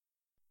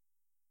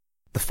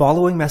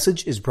following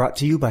message is brought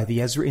to you by the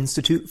Ezra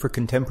Institute for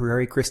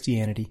Contemporary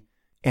Christianity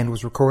and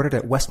was recorded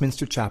at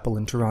Westminster Chapel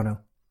in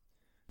Toronto.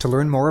 To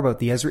learn more about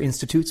the Ezra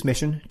Institute's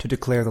mission to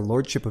declare the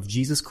Lordship of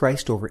Jesus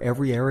Christ over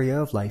every area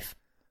of life,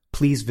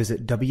 please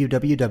visit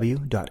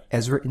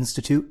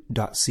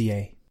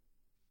www.ezrainstitute.ca.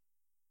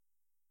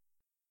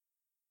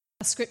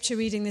 Our scripture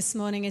reading this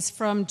morning is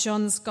from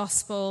John's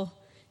Gospel,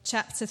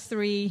 chapter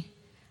 3,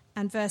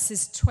 and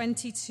verses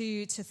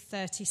 22 to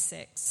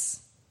 36.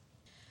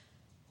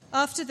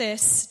 After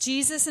this,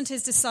 Jesus and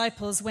his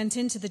disciples went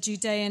into the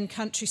Judean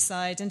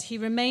countryside, and he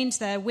remained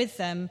there with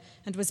them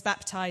and was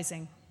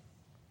baptizing.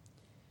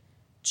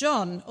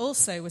 John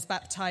also was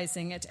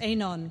baptizing at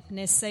Aenon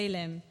near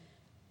Salim,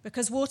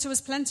 because water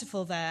was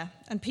plentiful there,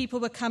 and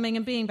people were coming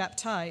and being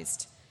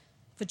baptized,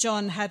 for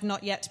John had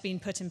not yet been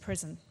put in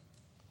prison.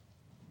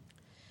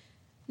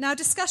 Now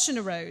discussion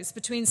arose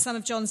between some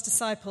of John's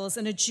disciples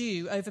and a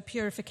Jew over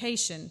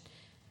purification,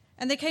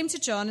 and they came to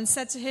John and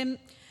said to him,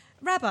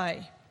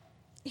 "Rabbi,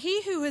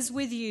 he who was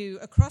with you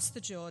across the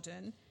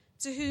Jordan,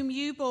 to whom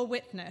you bore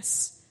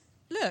witness,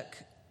 look,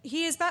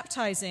 he is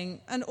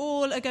baptizing, and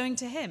all are going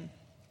to him."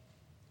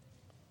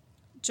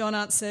 John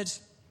answered,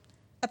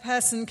 "A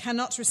person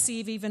cannot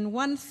receive even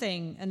one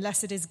thing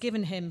unless it is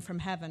given him from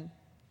heaven.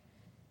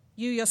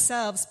 You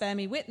yourselves bear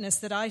me witness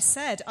that I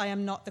said I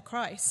am not the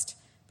Christ,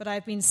 but I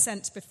have been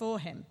sent before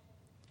him.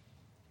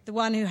 The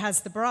one who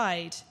has the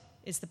bride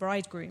is the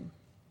bridegroom.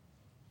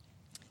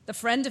 The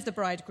friend of the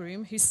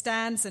bridegroom, who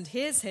stands and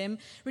hears him,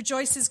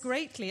 rejoices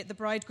greatly at the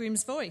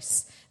bridegroom's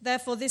voice.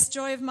 Therefore, this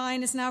joy of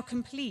mine is now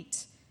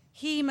complete.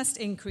 He must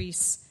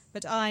increase,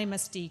 but I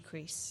must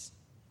decrease.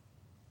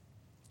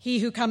 He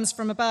who comes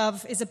from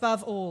above is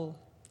above all.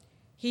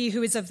 He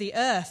who is of the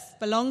earth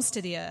belongs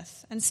to the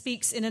earth and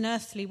speaks in an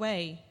earthly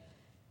way.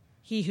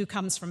 He who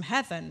comes from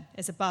heaven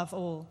is above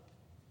all.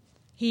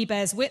 He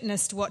bears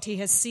witness to what he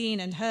has seen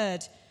and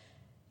heard,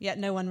 yet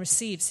no one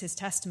receives his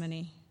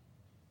testimony.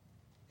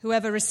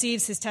 Whoever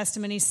receives his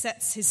testimony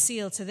sets his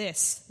seal to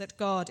this, that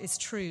God is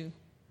true.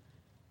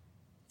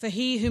 For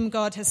he whom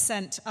God has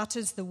sent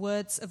utters the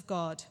words of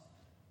God,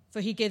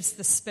 for he gives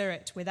the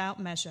Spirit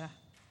without measure.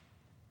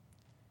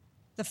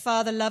 The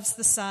Father loves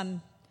the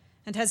Son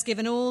and has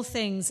given all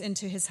things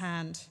into his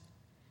hand.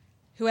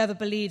 Whoever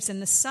believes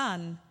in the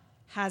Son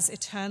has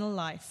eternal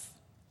life.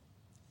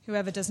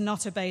 Whoever does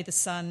not obey the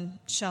Son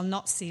shall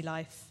not see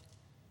life,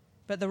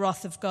 but the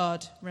wrath of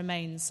God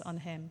remains on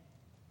him."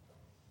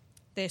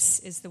 This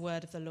is the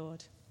word of the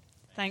Lord.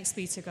 Thanks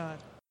be to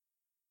God.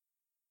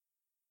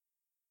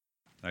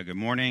 Good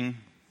morning,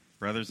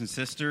 brothers and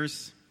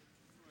sisters.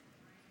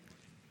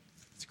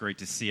 It's great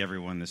to see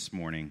everyone this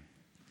morning.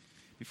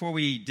 Before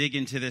we dig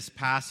into this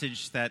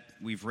passage that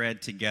we've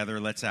read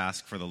together, let's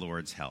ask for the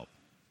Lord's help.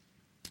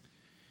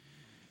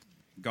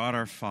 God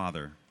our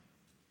Father,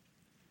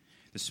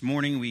 this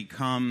morning we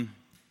come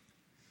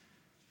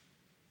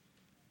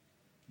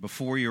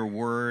before your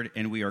word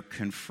and we are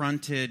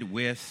confronted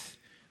with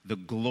the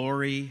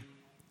glory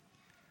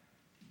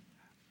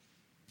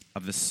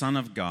of the Son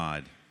of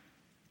God,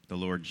 the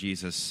Lord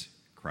Jesus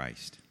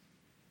Christ.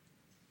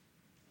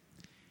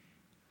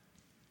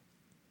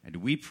 And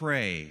we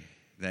pray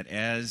that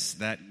as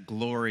that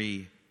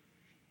glory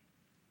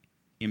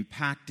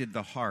impacted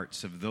the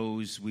hearts of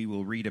those we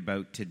will read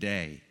about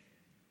today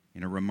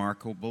in a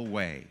remarkable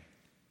way,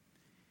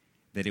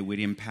 that it would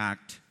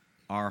impact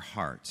our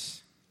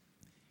hearts.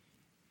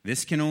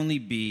 This can only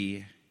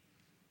be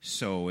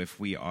so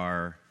if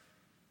our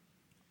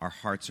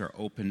hearts are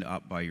opened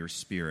up by your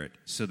Spirit,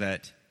 so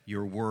that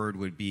your word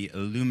would be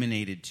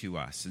illuminated to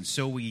us. And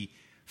so we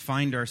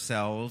find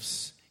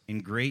ourselves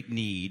in great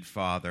need,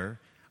 Father,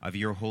 of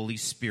your Holy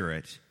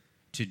Spirit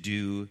to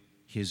do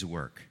his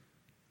work.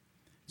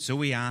 So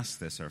we ask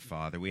this, our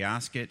Father. We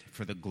ask it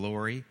for the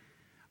glory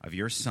of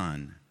your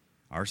Son,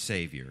 our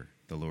Savior,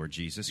 the Lord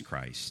Jesus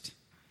Christ.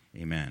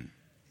 Amen.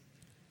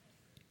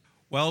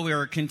 Well, we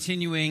are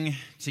continuing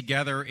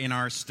together in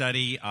our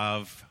study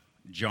of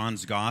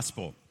John's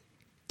Gospel,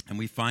 and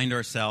we find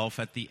ourselves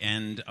at the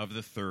end of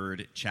the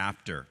 3rd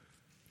chapter.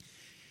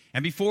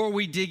 And before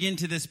we dig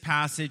into this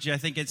passage, I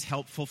think it's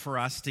helpful for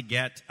us to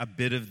get a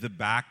bit of the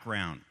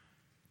background.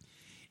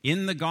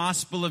 In the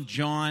Gospel of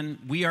John,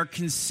 we are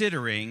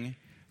considering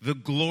the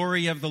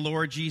glory of the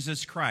Lord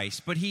Jesus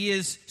Christ, but he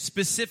is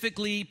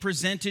specifically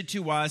presented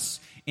to us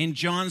in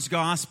John's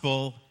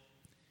Gospel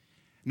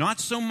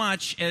not so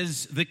much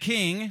as the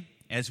king,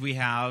 as we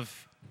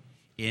have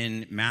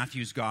in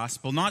Matthew's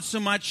Gospel, not so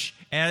much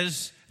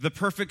as the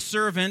perfect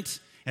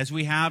servant, as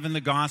we have in the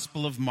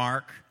Gospel of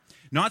Mark,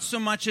 not so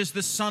much as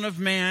the Son of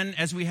Man,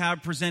 as we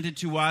have presented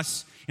to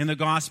us in the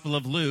Gospel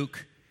of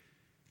Luke,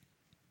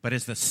 but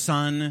as the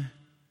Son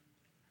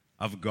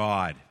of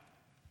God.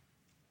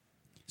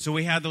 So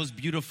we had those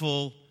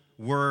beautiful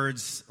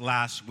words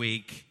last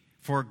week,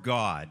 "For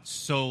God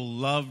so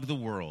loved the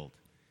world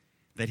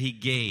that he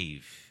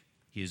gave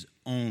his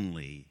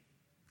only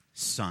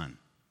Son."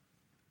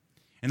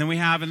 And then we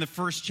have in the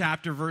 1st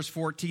chapter, verse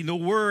 14, "The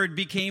Word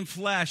became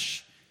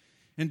flesh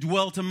and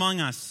dwelt among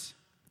us,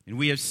 and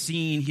we have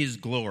seen his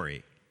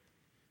glory,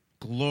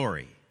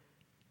 glory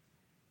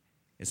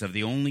is of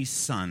the only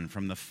Son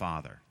from the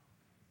Father,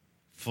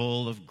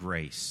 full of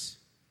grace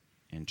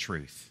and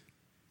truth,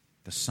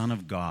 the Son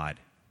of God.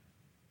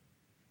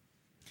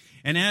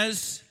 And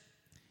as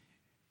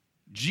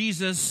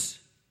Jesus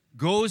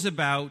goes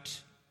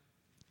about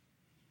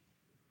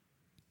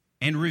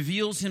and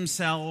reveals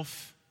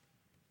himself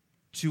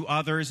to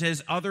others,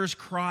 as others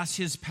cross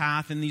his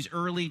path in these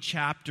early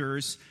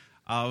chapters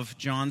of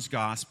John's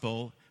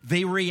Gospel,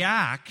 they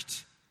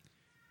react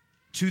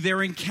to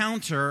their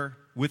encounter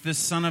with the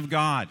Son of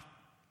God.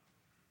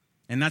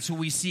 And that's what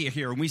we see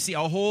here. And we see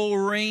a whole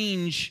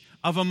range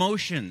of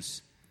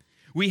emotions.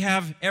 We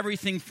have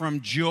everything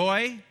from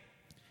joy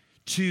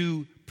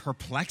to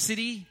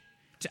perplexity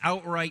to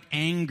outright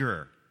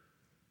anger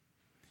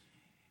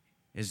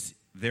as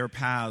their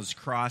paths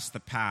cross the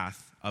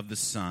path of the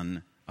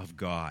Son of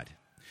God.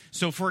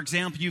 So, for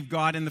example, you've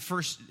got in the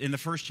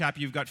first chapter,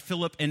 you've got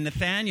Philip and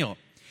Nathanael.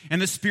 And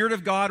the Spirit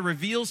of God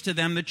reveals to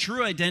them the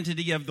true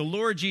identity of the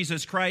Lord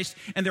Jesus Christ,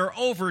 and they're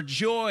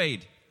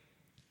overjoyed.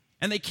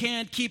 And they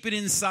can't keep it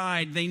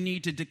inside. They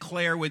need to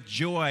declare with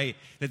joy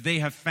that they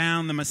have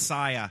found the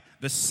Messiah,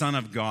 the Son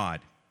of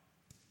God.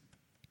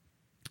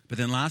 But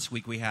then last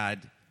week we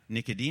had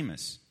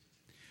Nicodemus,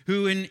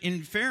 who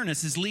in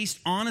fairness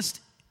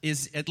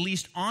is at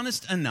least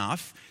honest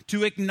enough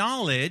to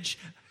acknowledge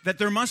that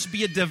there must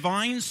be a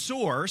divine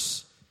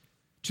source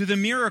to the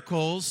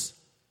miracles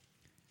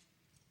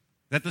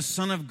that the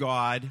Son of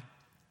God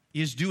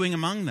is doing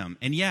among them.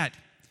 And yet,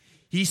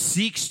 he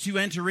seeks to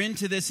enter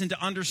into this and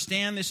to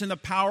understand this in the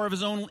power of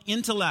his own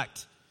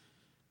intellect,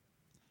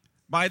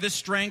 by the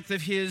strength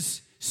of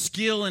his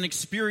skill and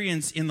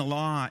experience in the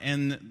law.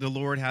 And the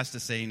Lord has to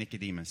say,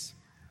 Nicodemus,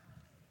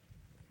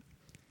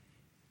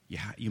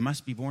 you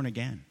must be born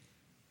again.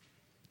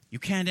 You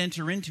can't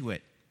enter into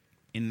it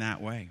in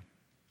that way.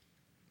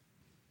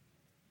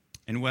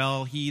 And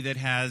well, he that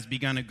has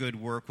begun a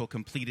good work will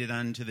complete it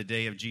unto the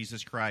day of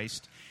Jesus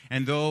Christ.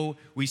 And though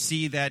we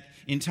see that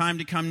in time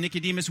to come,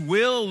 Nicodemus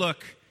will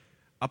look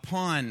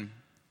upon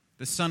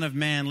the Son of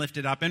Man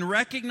lifted up and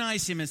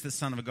recognize him as the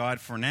Son of God,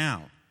 for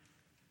now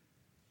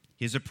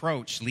his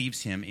approach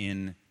leaves him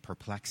in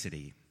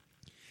perplexity.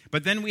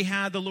 But then we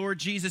had the Lord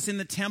Jesus in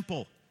the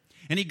temple,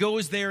 and he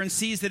goes there and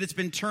sees that it's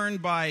been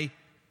turned by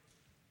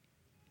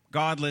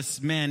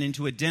godless men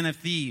into a den of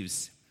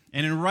thieves.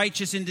 And in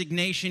righteous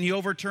indignation, he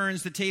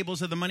overturns the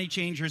tables of the money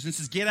changers and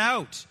says, "Get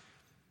out.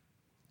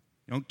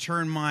 Don't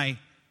turn my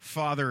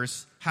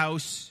Father's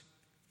house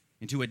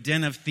into a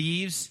den of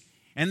thieves."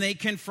 And they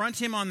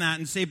confront him on that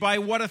and say, "By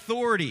what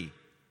authority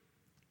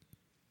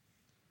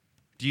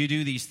do you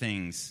do these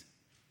things?"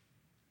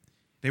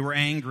 They were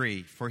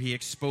angry, for he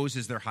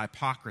exposes their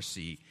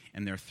hypocrisy,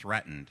 and they're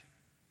threatened.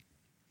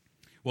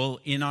 Well,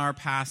 in our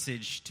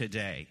passage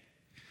today,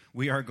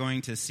 we are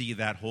going to see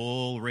that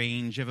whole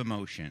range of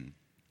emotion.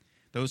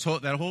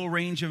 That whole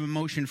range of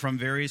emotion from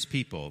various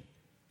people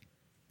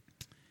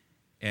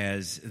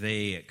as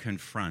they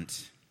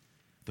confront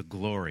the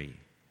glory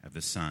of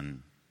the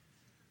Son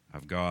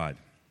of God.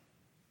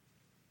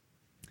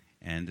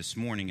 And this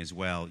morning as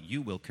well,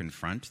 you will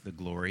confront the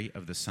glory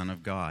of the Son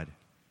of God.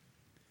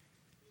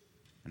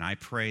 And I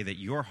pray that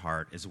your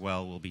heart as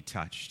well will be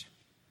touched.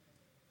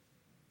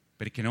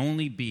 But it can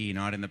only be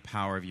not in the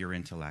power of your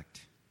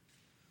intellect,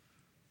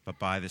 but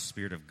by the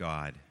Spirit of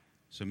God.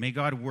 So may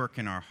God work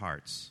in our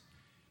hearts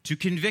to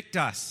convict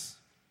us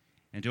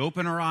and to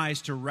open our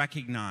eyes to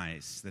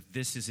recognize that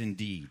this is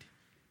indeed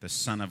the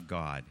Son of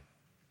God.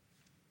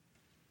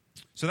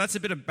 So that's a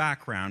bit of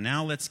background.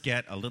 Now let's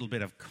get a little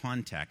bit of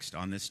context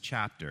on this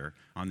chapter,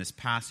 on this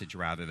passage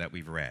rather, that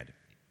we've read.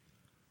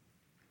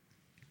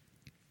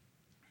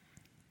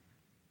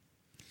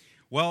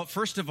 Well,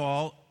 first of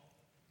all,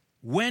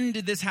 when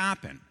did this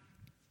happen?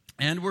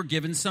 And we're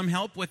given some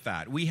help with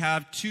that. We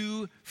have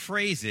two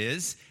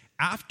phrases,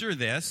 after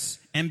this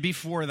and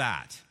before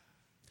that.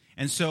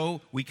 And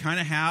so we kind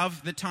of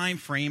have the time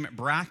frame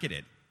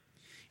bracketed.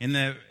 In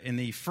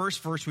the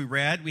first verse we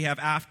read, we have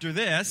after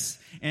this,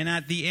 and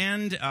at the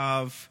end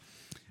of,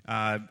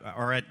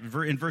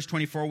 in verse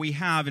 24, we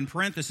have in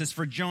parenthesis,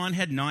 for John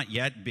had not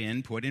yet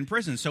been put in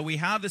prison. So we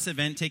have this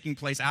event taking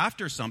place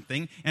after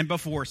something and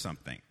before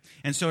something.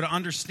 And so to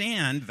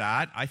understand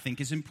that, I think,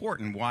 is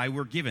important, why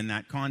we're given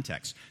that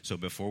context. So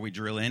before we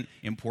drill in,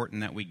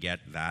 important that we get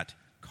that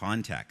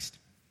context.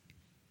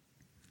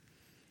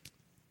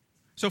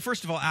 So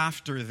first of all,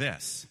 after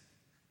this,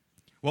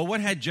 well,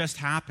 what had just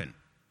happened?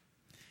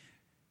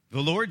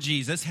 The Lord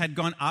Jesus had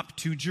gone up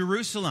to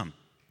Jerusalem,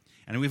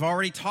 and we've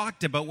already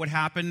talked about what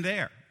happened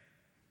there.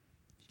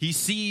 He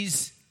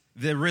sees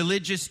the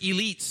religious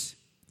elites,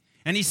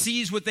 and he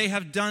sees what they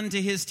have done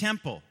to his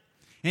temple,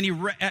 and he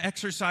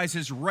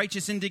exercises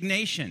righteous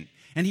indignation,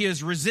 and he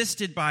is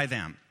resisted by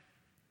them.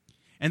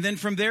 And then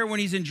from there, when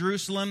he's in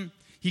Jerusalem,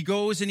 he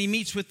goes and he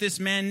meets with this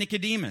man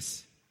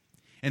Nicodemus,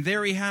 and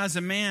there he has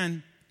a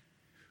man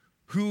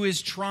who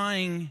is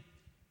trying,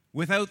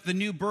 without the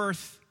new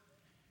birth,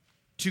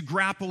 to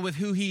grapple with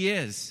who he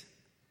is.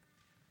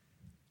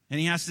 And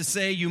he has to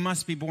say, you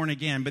must be born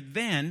again. But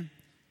then,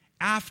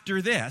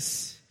 after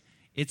this,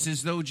 it's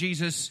as though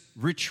Jesus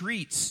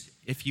retreats,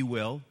 if you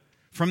will,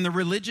 from the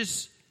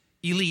religious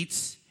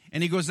elites,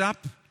 and he goes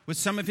up with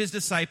some of his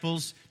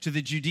disciples to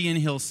the Judean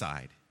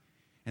hillside.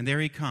 And there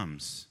he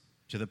comes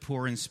to the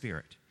poor in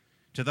spirit,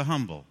 to the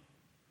humble,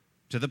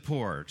 to the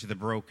poor, to the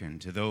broken,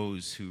 to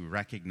those who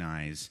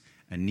recognize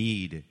a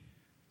need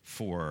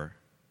for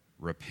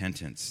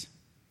repentance.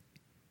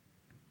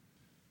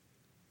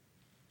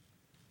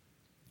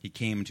 He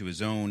came to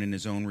his own, and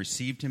his own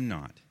received him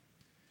not.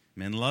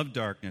 Men love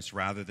darkness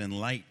rather than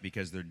light,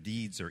 because their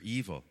deeds are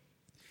evil.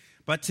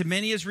 But to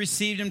many as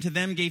received him, to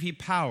them gave he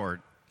power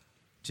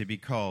to be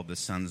called the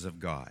sons of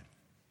God.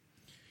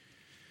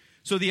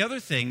 So the other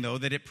thing, though,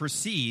 that it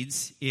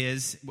precedes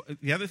is,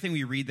 the other thing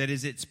we read, that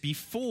is, it's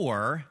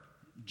before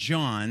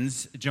John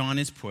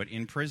is put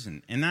in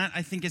prison. And that,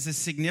 I think, is a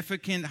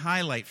significant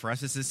highlight for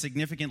us. It's a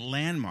significant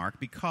landmark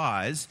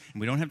because, and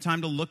we don't have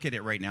time to look at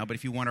it right now, but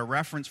if you want a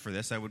reference for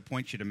this, I would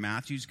point you to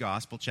Matthew's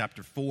Gospel,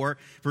 chapter 4,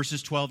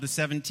 verses 12 to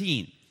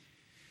 17.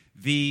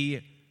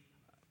 The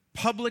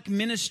public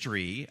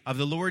ministry of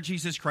the Lord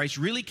Jesus Christ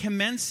really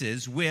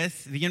commences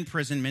with the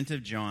imprisonment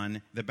of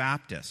John the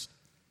Baptist.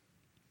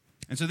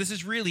 And so this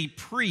is really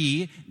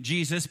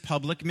pre-Jesus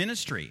public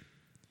ministry.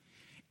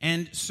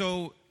 And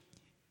so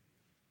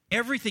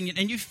everything,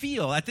 and you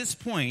feel at this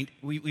point,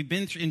 we've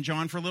been in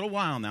John for a little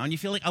while now, and you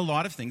feel like a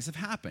lot of things have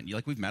happened.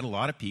 We've met a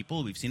lot of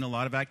people, we've seen a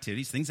lot of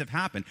activities, things have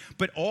happened.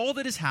 But all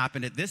that has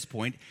happened at this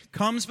point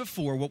comes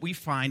before what we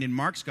find in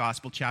Mark's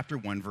Gospel, chapter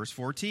 1, verse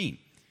 14.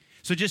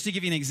 So just to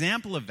give you an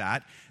example of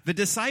that, the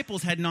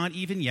disciples had not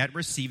even yet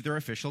received their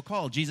official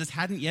call. Jesus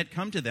hadn't yet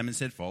come to them and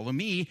said, "Follow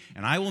me,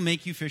 and I will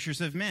make you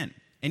fishers of men."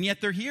 And yet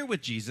they're here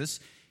with Jesus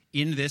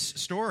in this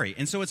story.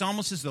 And so it's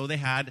almost as though they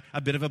had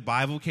a bit of a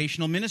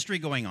bivocational ministry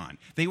going on.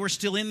 They were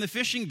still in the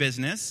fishing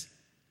business,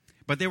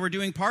 but they were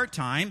doing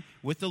part-time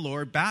with the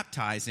Lord,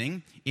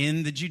 baptizing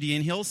in the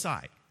Judean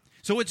hillside.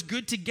 So it's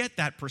good to get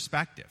that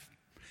perspective.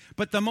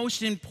 But the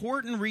most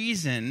important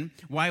reason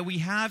why we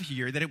have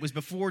here that it was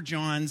before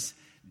John's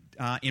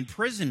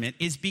imprisonment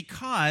is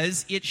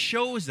because it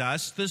shows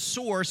us the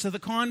source of the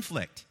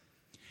conflict.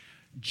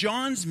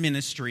 John's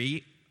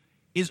ministry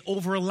is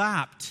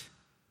overlapped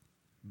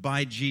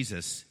by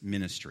Jesus'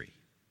 ministry.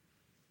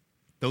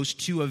 Those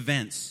two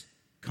events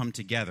come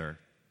together,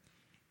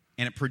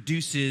 and it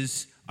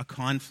produces a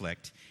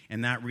conflict,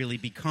 and that really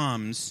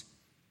becomes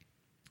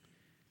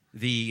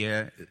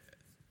the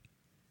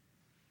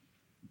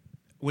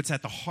what's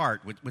at the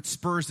heart, what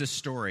spurs this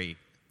story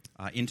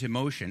into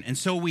motion. And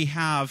so we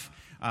have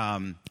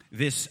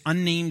this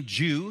unnamed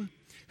Jew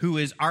who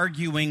is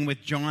arguing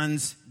with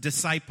John's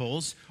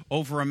disciples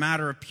over a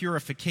matter of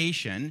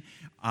purification.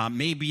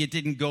 Maybe it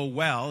didn't go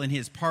well, and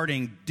his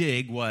parting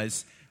dig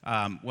was,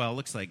 it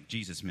looks like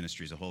Jesus'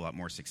 ministry is a whole lot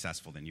more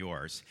successful than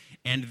yours.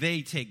 And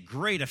they take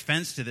great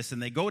offense to this,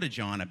 and they go to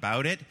John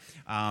about it.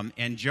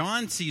 And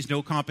John sees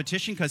no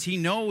competition because he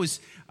knows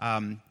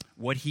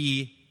what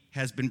he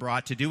has been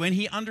brought to do, and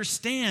he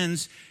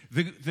understands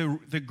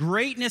the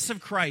greatness of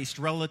Christ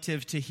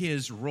relative to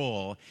his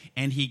role,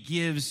 and he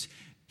gives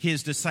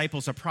his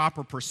disciples a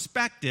proper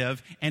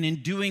perspective, and in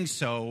doing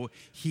so,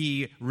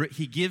 he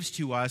gives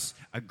to us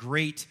a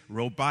great,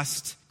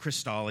 robust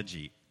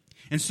Christology.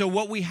 And so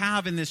what we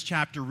have in this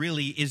chapter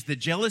really is the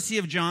jealousy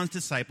of John's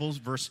disciples,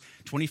 verse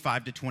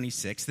 25 to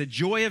 26, the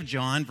joy of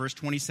John, verse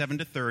 27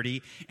 to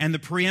 30, and the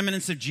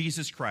preeminence of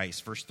Jesus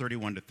Christ, verse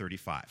 31 to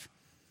 35.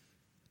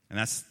 And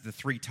that's the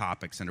three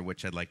topics under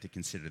which I'd like to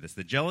consider this.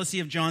 The jealousy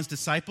of John's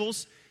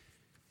disciples,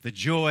 the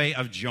joy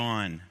of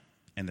John,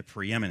 and the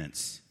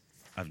preeminence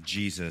of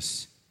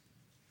Jesus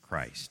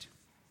Christ.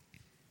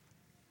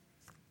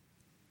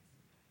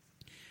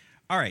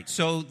 All right,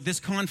 so this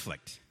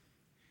conflict.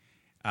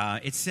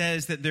 It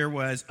says that there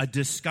was a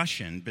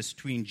discussion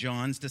between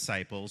John's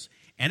disciples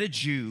and a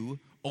Jew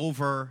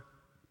over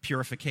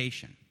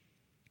purification.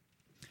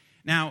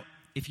 Now,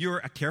 if you're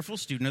a careful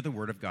student of the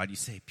Word of God, you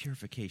say,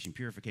 purification,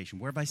 purification.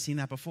 Where have I seen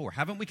that before?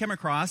 Haven't we come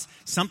across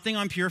something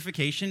on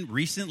purification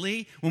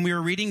recently when we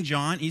were reading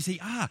John? You say,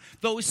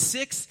 those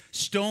 6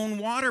 stone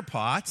water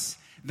pots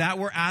that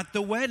were at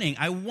the wedding.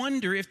 I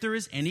wonder if there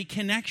is any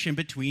connection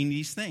between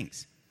these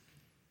things.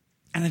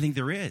 And I think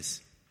there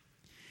is.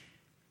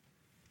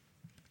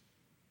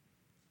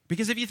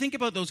 Because if you think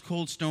about those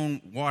cold stone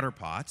water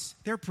pots,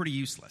 they're pretty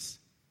useless.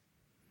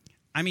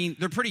 I mean,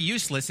 they're pretty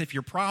useless if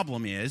your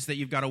problem is that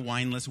you've got a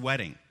wineless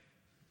wedding.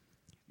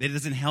 It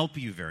doesn't help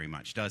you very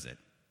much, does it?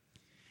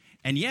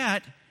 And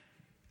yet,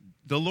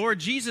 the Lord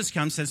Jesus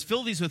comes, says,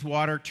 fill these with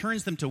water,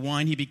 turns them to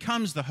wine. He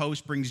becomes the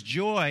host, brings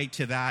joy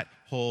to that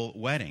whole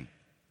wedding.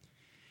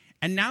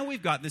 And now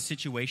we've got this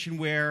situation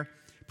where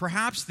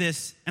perhaps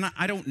this, and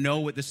I don't know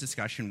what this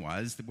discussion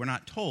was, we're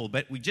not told,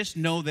 but we just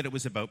know that it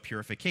was about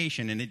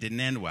purification and it didn't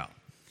end well.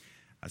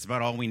 That's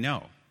about all we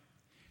know.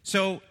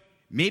 So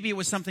maybe it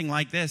was something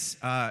like this.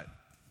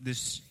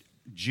 This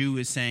Jew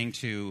is saying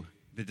to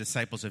the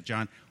disciples of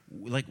John,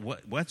 like,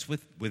 what's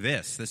with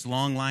this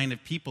long line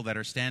of people that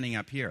are standing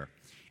up here?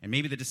 And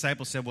maybe the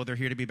disciples said, well, they're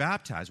here to be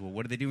baptized. Well,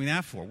 what are they doing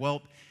that for?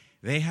 Well,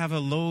 they have a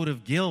load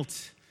of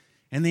guilt,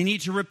 and they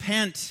need to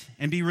repent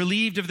and be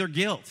relieved of their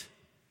guilt.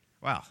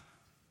 Well,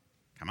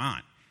 come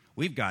on.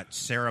 We've got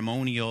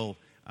ceremonial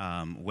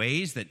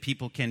ways that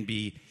people can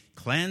be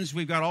cleansed.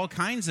 We've got all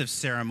kinds of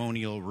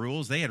ceremonial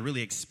rules. They had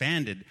really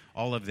expanded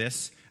all of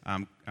this.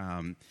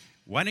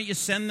 Why don't you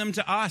send them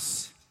to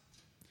us?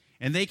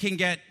 And they can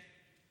get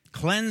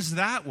cleansed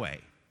that way.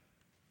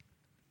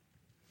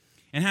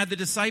 And had the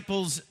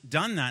disciples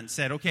done that and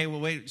said, okay, well,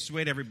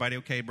 wait, everybody,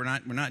 okay, we're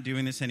not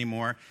doing this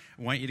anymore.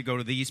 I want you to go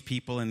to these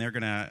people, and they're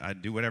going to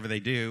do whatever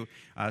they do,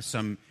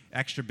 some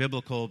extra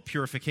biblical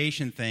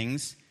purification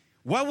things.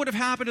 What would have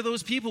happened to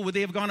those people? Would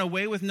they have gone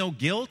away with no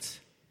guilt?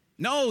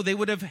 No, they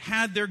would have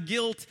had their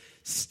guilt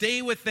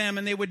stay with them,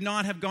 and they would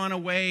not have gone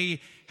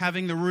away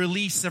having the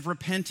release of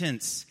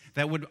repentance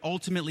that would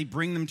ultimately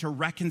bring them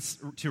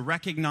to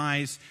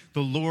recognize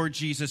the Lord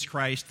Jesus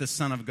Christ, the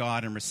Son of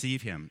God, and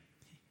receive him.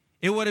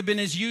 It would have been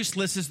as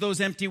useless as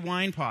those empty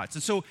wine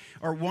pots,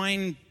 or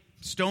wine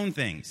stone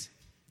things.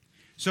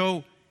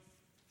 So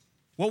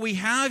what we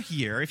have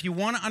here, if you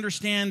want to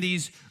understand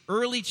these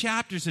early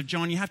chapters of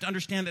John, you have to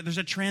understand that there's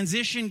a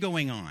transition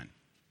going on.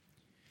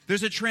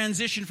 There's a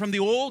transition from the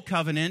old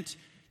covenant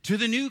to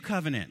the new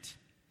covenant.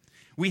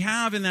 We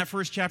have in that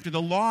first chapter,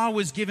 the law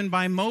was given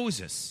by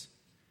Moses,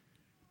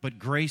 but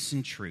grace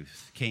and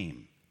truth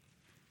came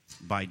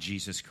by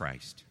Jesus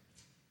Christ.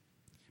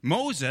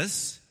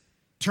 Moses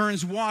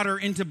turns water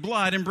into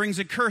blood and brings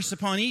a curse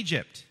upon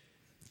Egypt.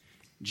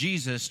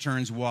 Jesus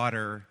turns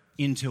water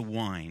into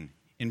wine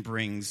and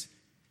brings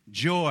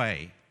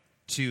joy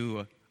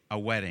to a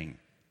wedding.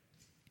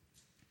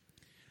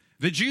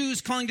 The Jews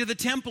clung to the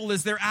temple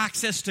as their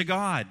access to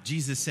God.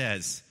 Jesus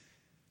says,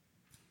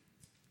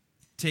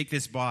 take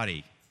this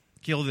body,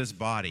 kill this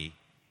body,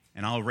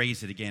 and I'll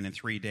raise it again in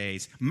 3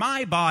 days.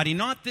 My body,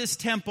 not this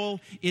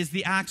temple, is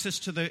the access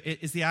to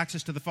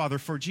the Father.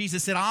 For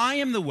Jesus said, I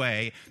am the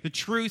way, the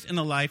truth, and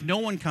the life. No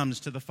one comes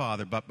to the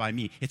Father but by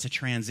me. It's a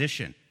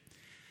transition.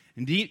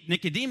 And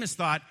Nicodemus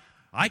thought,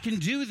 I can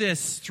do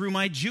this through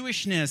my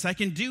Jewishness. I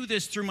can do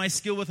this through my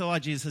skill with the law.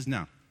 Jesus says,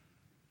 no,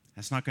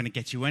 that's not going to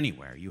get you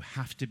anywhere. You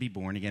have to be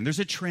born again. There's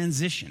a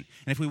transition.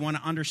 And if we want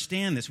to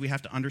understand this, we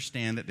have to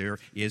understand that there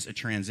is a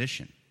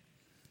transition.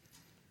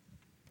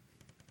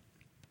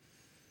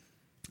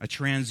 A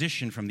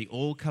transition from the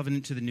old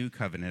covenant to the new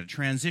covenant. A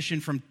transition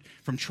from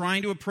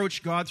trying to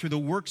approach God through the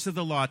works of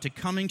the law to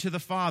coming to the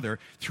Father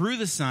through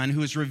the Son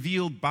who is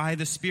revealed by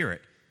the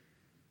Spirit.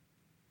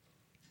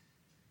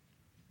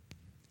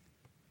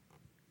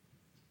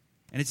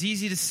 And it's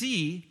easy to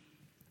see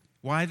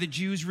why the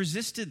Jews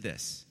resisted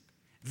this.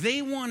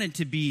 They wanted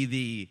to be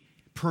the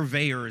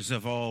purveyors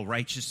of all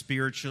righteous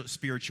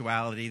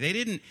spirituality. They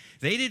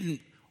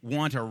didn't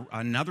want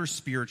another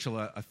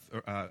spiritual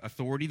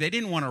authority. They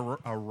didn't want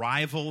a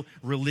rival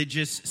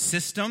religious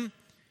system.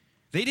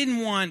 They didn't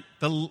want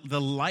the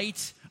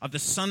light of the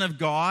Son of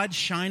God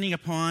shining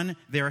upon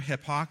their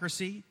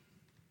hypocrisy.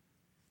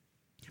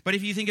 But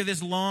if you think of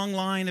this long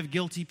line of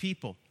guilty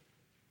people,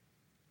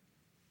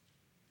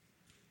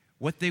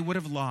 what they would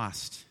have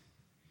lost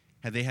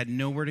had they had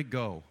nowhere to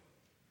go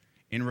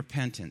in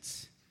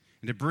repentance,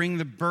 and to bring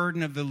the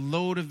burden of the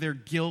load of their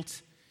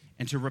guilt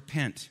and to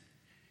repent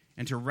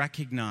and to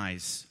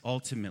recognize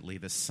ultimately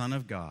the Son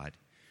of God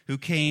who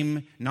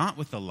came not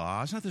with the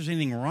law. It's not that there's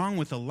anything wrong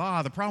with the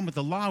law. The problem with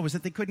the law was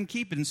that they couldn't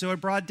keep it, and so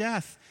it brought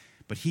death.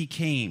 But he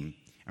came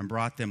and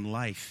brought them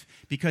life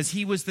because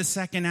he was the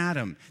second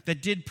Adam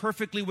that did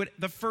perfectly what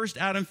the first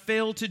Adam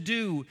failed to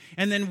do,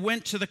 and then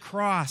went to the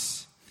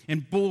cross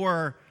and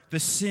bore the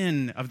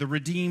sin of the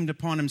redeemed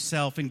upon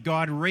himself, and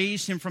God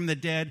raised him from the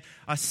dead,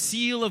 a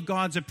seal of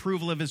God's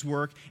approval of his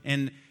work,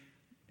 and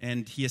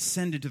he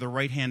ascended to the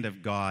right hand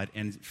of God,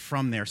 and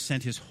from there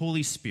sent his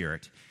Holy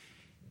Spirit.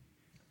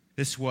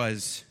 This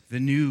was the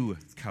new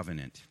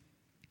covenant.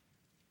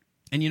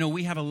 And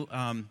we have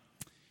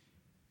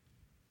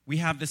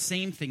the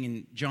same thing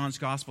in John's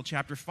Gospel,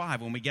 chapter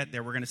 5. When we get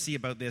there, we're going to see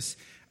about this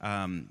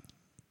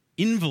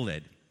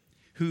invalid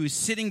who's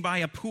sitting by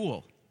a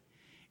pool,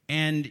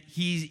 and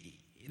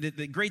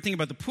the great thing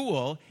about the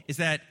pool is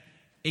that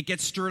it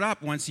gets stirred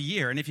up once a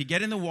year. And if you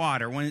get in the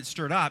water, when it's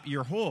stirred up,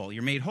 you're whole.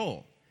 You're made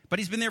whole. But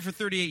he's been there for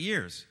 38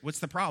 years. What's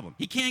the problem?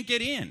 He can't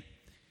get in.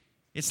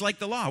 It's like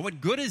the law. What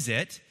good is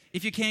it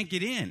if you can't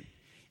get in?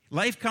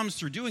 Life comes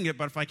through doing it,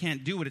 but if I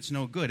can't do it, it's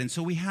no good. And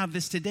so we have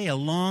this today, a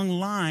long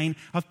line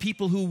of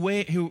people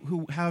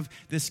who have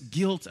this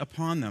guilt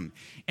upon them.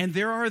 And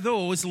there are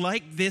those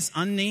like this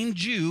unnamed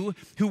Jew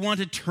who want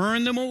to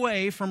turn them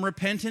away from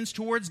repentance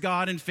towards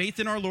God and faith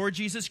in our Lord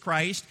Jesus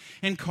Christ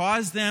and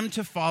cause them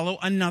to follow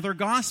another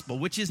gospel,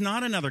 which is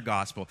not another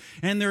gospel.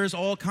 And there's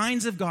all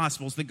kinds of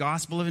gospels: the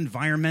gospel of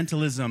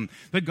environmentalism,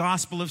 the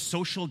gospel of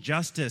social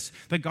justice,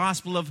 the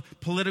gospel of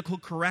political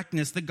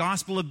correctness, the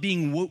gospel of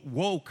being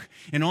woke,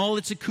 and all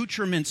its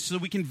accoutrements so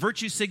we can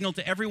virtue signal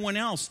to everyone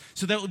else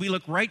so that we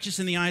look righteous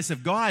in the eyes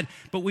of God,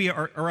 but we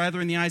are, or rather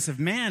in the eyes of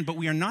man, but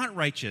we are not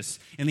righteous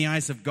in the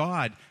eyes of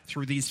God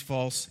through these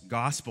false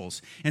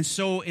gospels. And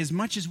so as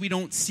much as we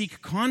don't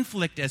seek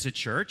conflict as a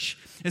church,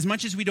 as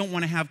much as we don't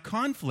want to have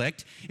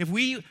conflict, if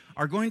we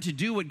are going to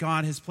do what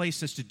God has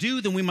placed us to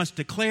do, then we must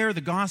declare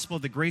the gospel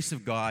of the grace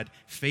of God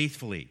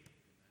faithfully.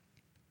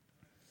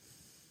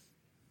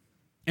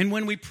 And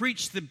when we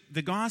preach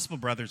the gospel,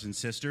 brothers and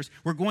sisters,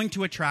 we're going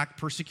to attract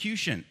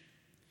persecution.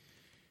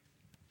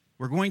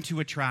 We're going to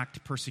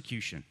attract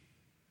persecution.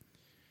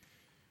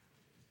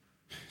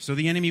 So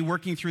the enemy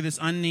working through this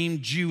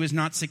unnamed Jew is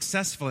not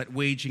successful at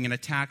waging an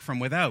attack from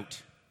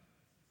without.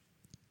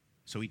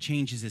 So he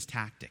changes his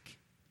tactic.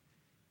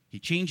 He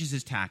changes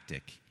his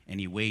tactic and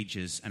he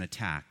wages an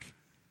attack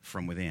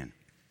from within.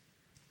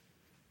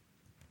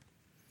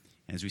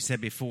 As we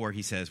said before,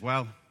 he says,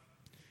 well,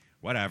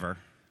 whatever.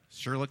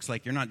 Sure looks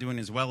like you're not doing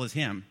as well as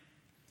him.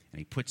 And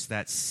he puts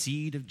that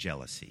seed of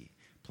jealousy,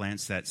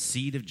 plants that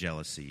seed of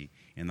jealousy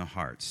in the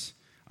hearts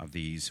of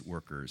these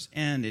workers.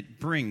 And it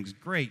brings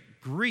great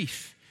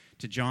grief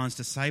to John's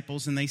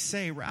disciples. And they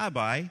say,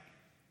 Rabbi,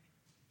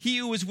 he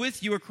who was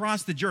with you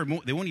across the Jordan,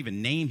 they won't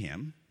even name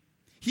him.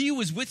 He who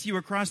was with you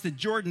across the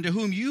Jordan, to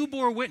whom you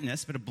bore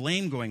witness, but a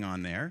blame going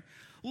on there.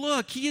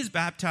 Look, he is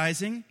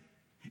baptizing,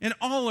 and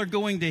all are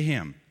going to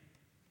him.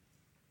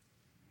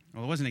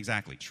 Well, it wasn't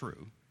exactly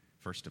true.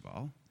 First of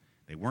all,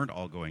 they weren't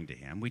all going to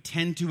him. We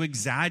tend to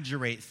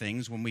exaggerate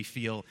things when we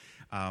feel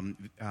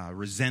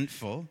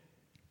resentful.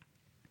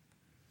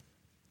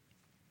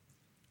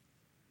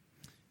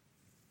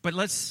 But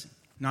let's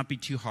not be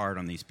too hard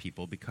on these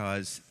people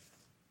because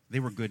they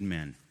were good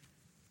men.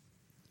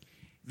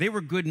 They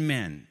were good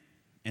men,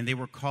 and they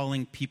were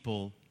calling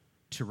people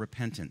to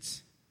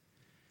repentance.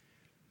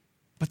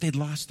 But they'd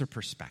lost their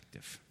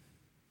perspective.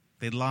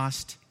 They'd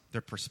lost their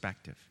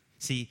perspective.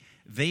 See,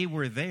 they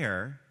were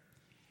there.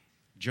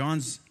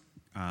 John's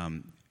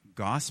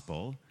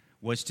gospel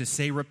was to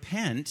say,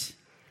 repent,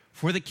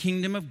 for the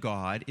kingdom of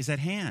God is at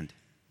hand,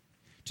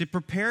 to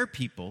prepare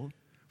people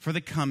for the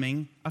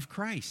coming of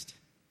Christ.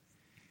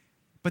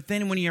 But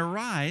then when he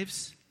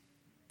arrives,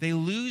 they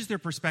lose their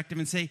perspective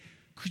and say,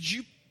 could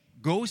you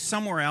go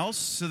somewhere else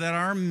so that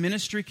our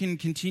ministry can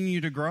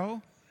continue to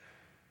grow?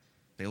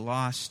 They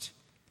lost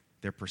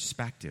their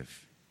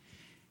perspective.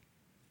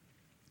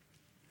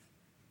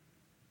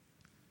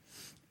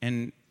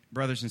 And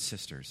brothers and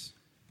sisters,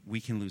 we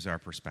can lose our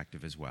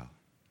perspective as well.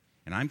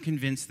 And I'm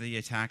convinced the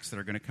attacks that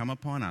are going to come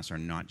upon us are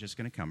not just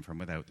going to come from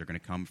without. They're going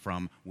to come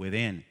from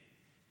within.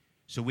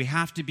 So we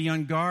have to be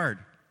on guard.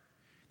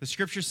 The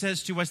scripture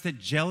says to us that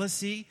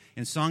jealousy,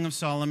 in Song of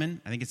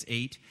Solomon, I think it's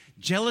 8,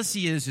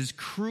 jealousy is as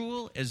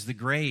cruel as the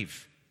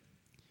grave.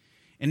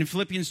 And in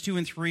Philippians 2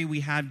 and 3, we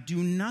have, do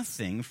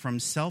nothing from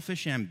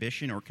selfish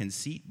ambition or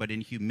conceit, but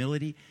in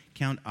humility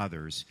count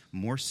others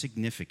more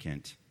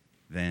significant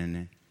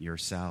than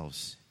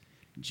yourselves.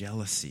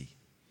 Jealousy,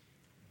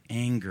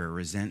 anger,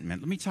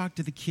 resentment. Let me talk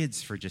to the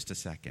kids for just a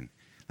second.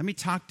 Let me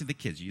talk to the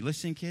kids. Are you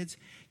listening, kids?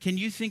 Can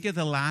you think of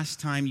the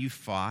last time you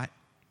fought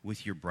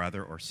with your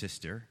brother or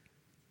sister?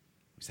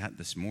 Was that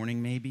this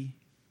morning maybe?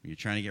 You're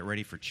trying to get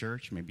ready for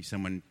church? Maybe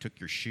someone took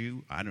your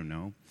shoe? I don't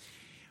know.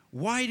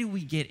 Why do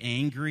we get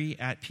angry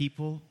at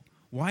people?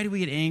 Why do we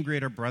get angry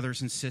at our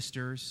brothers and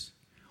sisters?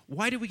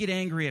 Why do we get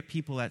angry at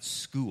people at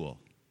school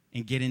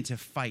and get into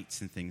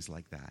fights and things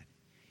like that?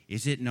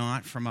 Is it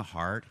not from a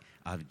heart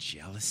of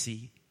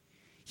jealousy?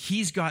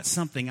 He's got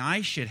something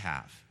I should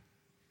have.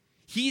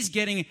 He's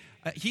getting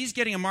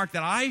a mark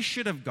that I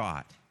should have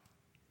got.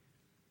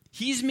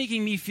 He's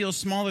making me feel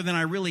smaller than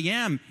I really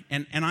am,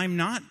 and I'm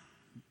not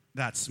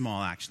that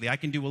small, actually. I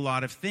can do a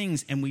lot of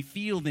things, and we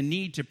feel the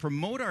need to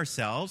promote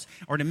ourselves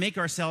or to make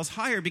ourselves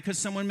higher because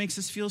someone makes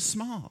us feel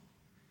small.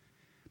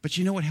 But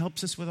you know what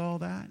helps us with all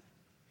that?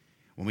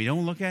 When we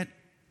don't look at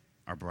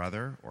our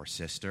brother or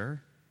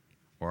sister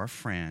or our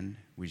friend,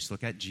 we just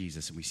look at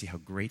Jesus and we see how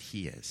great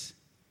he is.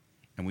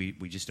 And we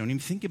just don't even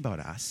think about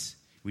us.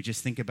 We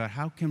just think about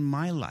how can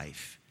my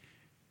life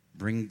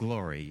bring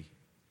glory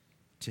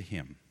to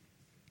him.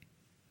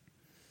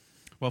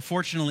 Well,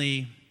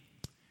 fortunately,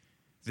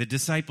 the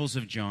disciples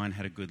of John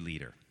had a good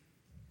leader.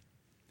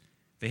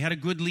 They had a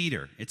good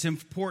leader. It's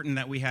important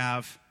that we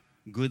have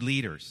good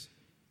leaders.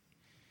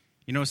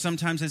 You know,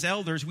 sometimes as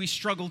elders, we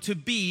struggle to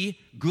be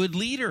good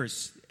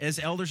leaders as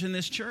elders in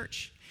this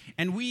church.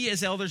 And we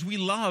as elders, we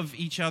love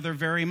each other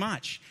very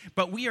much.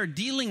 But we are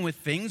dealing with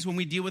things when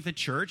we deal with a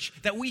church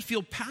that we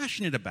feel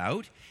passionate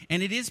about.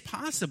 And it is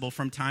possible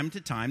from time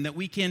to time that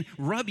we can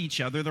rub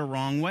each other the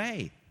wrong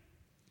way.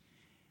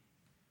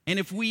 And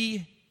if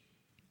we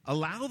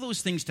allow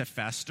those things to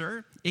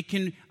fester, it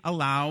can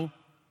allow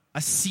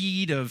a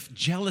seed of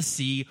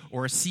jealousy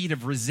or a seed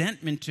of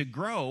resentment to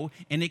grow,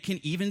 and it can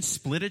even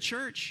split a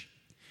church.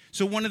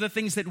 So one of the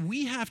things that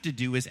we have to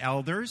do as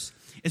elders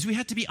is we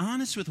have to be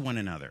honest with one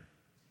another.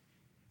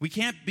 We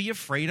can't be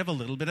afraid of a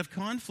little bit of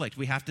conflict.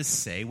 We have to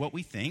say what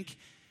we think,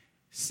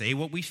 say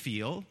what we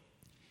feel.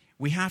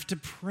 we have to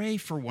pray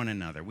for one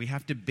another. We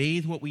have to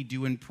bathe what we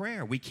do in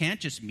prayer. We can't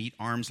just meet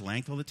arm's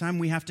length all the time.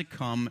 We have to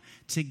come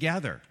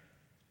together.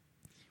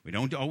 We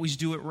don't always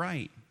do it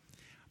right.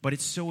 But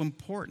it's so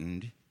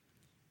important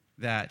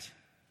that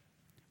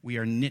we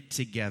are knit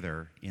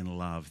together in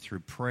love through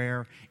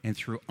prayer and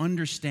through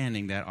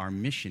understanding that our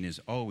mission is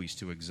always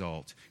to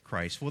exalt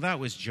Christ. Well, that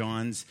was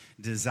John's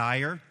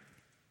desire,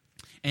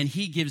 and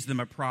he gives them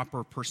a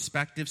proper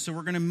perspective. So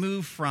we're going to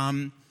move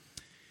from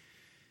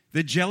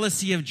the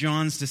jealousy of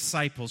John's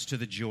disciples to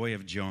the joy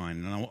of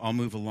John. And I'll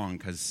move along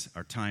because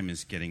our time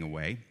is getting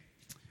away.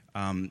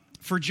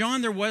 For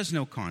John, there was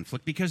no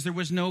conflict because there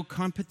was no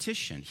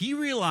competition. He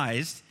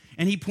realized,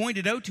 and he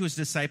pointed out to his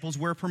disciples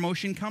where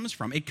promotion comes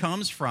from. It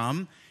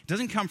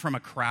doesn't come from a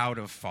crowd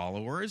of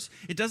followers.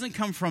 It doesn't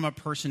come from a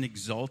person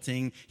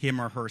exalting him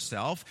or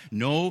herself.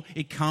 No,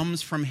 it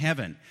comes from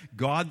heaven.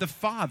 God the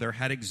Father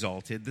had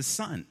exalted the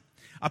Son.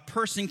 A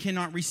person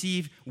cannot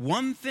receive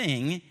one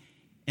thing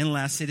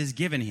unless it is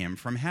given him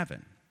from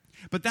heaven.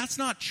 But that's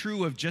not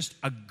true of just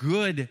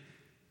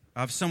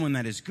of someone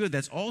that is good.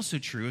 That's also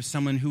true of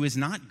someone who is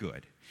not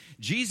good.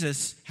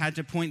 Jesus had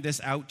to point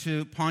this out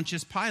to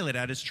Pontius Pilate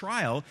at his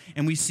trial,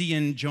 and we see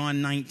in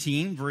John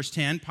 19, verse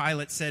 10,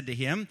 Pilate said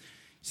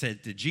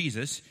to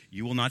Jesus,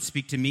 "You will not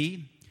speak to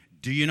me?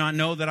 Do you not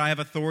know that I have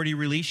authority to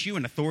release you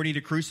and authority to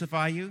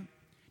crucify you?"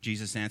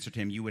 Jesus answered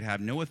him, "You would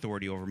have no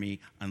authority over me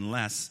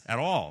unless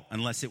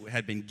it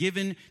had been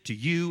given to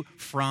you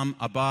from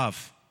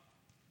above."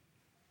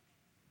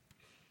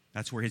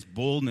 That's where our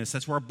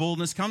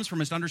boldness comes from,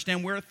 is to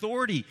understand where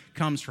authority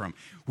comes from.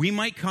 We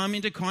might come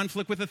into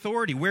conflict with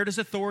authority. Where does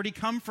authority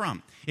come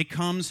from? It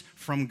comes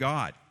from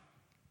God.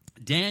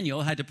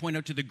 Daniel had to point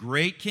out to the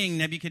great king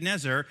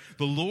Nebuchadnezzar,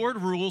 the Lord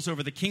rules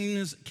over the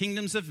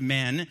kingdoms of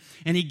men,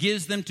 and he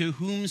gives them to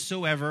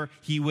whomsoever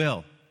he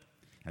will.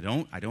 I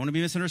don't want to be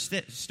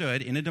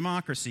misunderstood. In a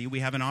democracy, we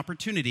have an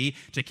opportunity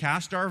to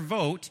cast our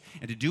vote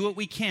and to do what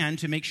we can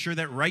to make sure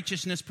that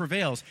righteousness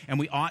prevails, and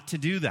we ought to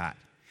do that.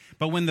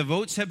 But when the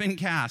votes have been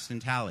cast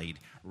and tallied,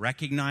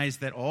 recognize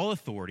that all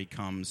authority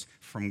comes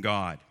from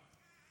God.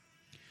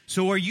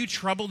 So are you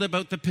troubled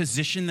about the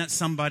position that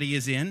somebody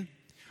is in?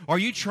 Are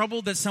you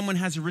troubled that someone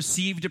has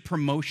received a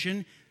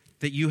promotion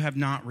that you have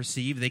not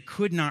received? They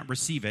could not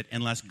receive it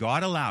unless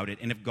God allowed it.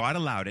 And if God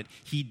allowed it,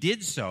 he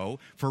did so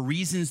for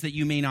reasons that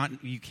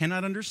you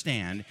cannot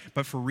understand,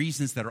 but for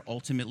reasons that are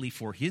ultimately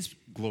for his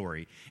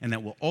glory and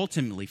that will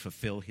ultimately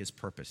fulfill his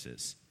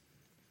purposes.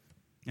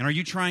 And are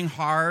you trying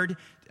hard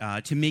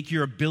to make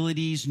your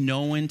abilities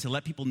known, to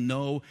let people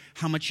know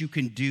how much you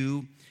can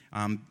do?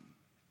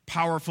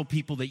 Powerful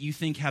people that you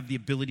think have the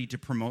ability to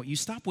promote you.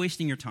 Stop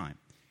wasting your time.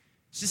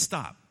 Just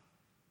stop.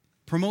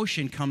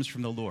 Promotion comes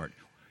from the Lord.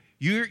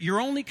 Your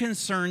only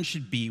concern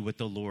should be what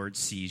the Lord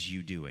sees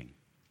you doing.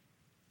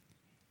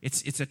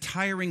 It's a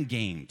tiring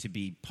game to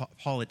be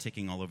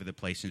politicking all over the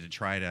place and to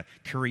try to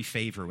curry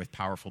favor with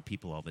powerful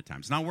people all the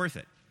time. It's not worth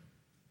it.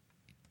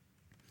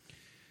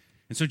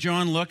 And so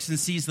John looks and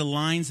sees the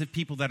lines of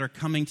people that are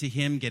coming to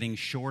him getting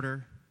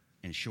shorter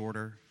and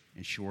shorter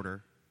and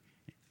shorter.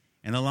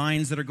 And the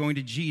lines that are going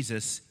to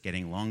Jesus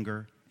getting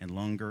longer and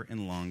longer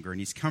and longer. And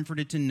he's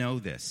comforted to know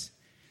this,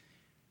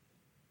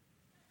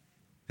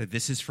 that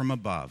this is from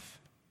above,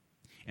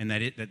 and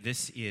that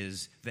this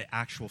is the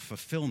actual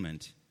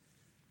fulfillment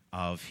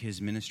of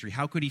his ministry.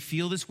 How could he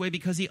feel this way?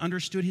 Because he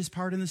understood his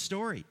part in the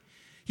story.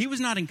 He was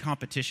not in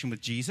competition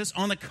with Jesus.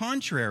 On the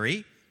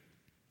contrary,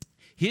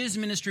 his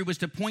ministry was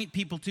to point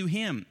people to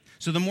him.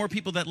 So the more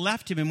people that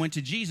left him and went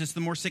to Jesus,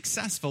 the more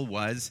successful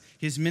was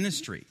his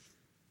ministry.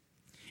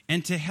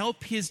 And to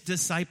help his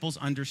disciples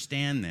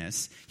understand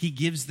this, he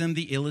gives them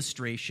the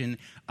illustration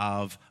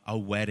of a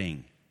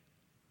wedding,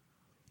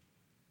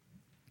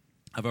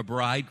 of a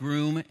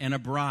bridegroom and a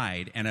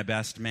bride and a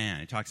best man.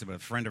 He talks about a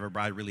friend of a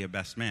bride, really a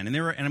best man.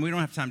 And we don't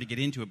have time to get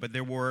into it, but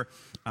there were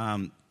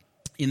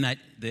in that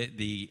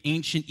the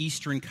ancient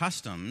Eastern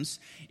customs,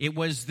 it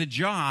was the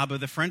job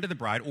of the friend of the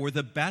bride or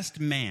the best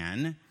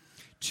man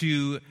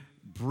to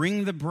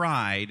bring the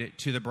bride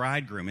to the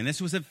bridegroom. And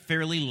this was a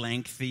fairly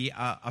lengthy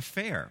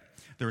affair.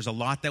 There was a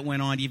lot that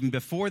went on even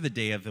before the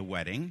day of the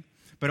wedding,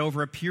 but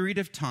over a period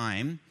of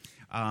time,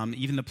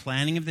 even the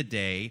planning of the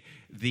day,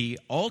 the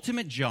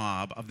ultimate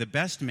job of the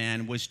best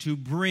man was to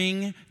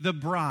bring the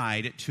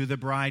bride to the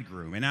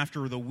bridegroom. And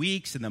after the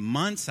weeks and the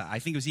months, I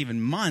think it was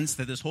even months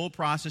that this whole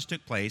process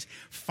took place,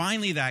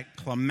 finally that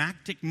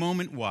climactic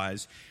moment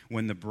was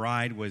when the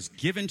bride was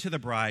given to the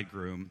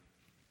bridegroom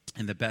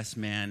and the best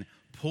man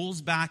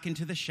pulls back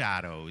into the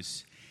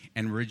shadows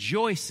and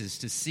rejoices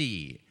to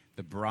see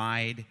the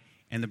bride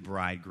and the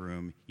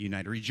bridegroom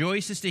united.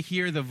 Rejoices to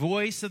hear the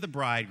voice of the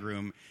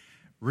bridegroom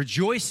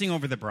rejoicing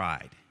over the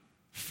bride.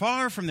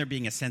 Far from there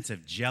being a sense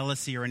of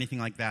jealousy or anything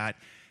like that,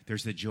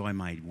 there's the joy,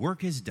 my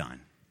work is done.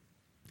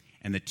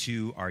 And the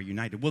two are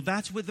united. Well,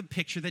 that's what the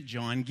picture that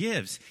John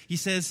gives. He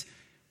says,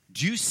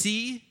 do you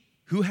see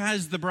who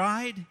has the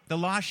bride? The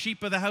lost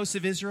sheep of the house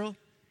of Israel?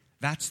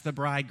 That's the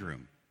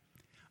bridegroom.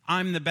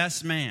 I'm the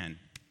best man,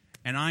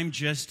 and I'm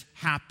just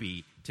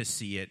happy to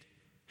see it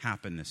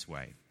happen this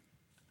way.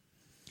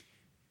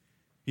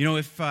 You know,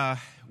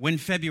 when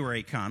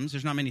February comes,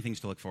 there's not many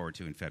things to look forward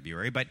to in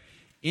February, but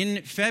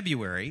in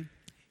February,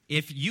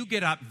 if you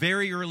get up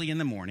very early in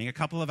the morning, a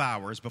couple of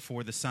hours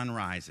before the sun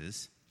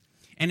rises,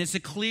 and it's a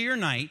clear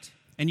night,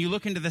 and you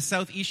look into the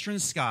southeastern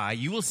sky,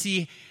 you will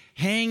see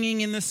hanging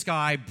in the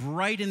sky,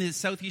 bright in the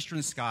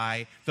southeastern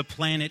sky, the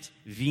planet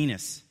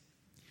Venus.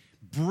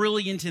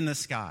 Brilliant in the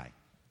sky.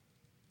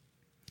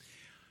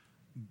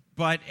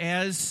 But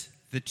as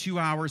the 2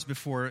 hours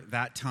before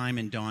that time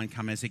and dawn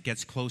come, as it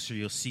gets closer,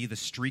 you'll see the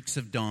streaks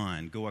of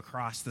dawn go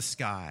across the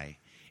sky,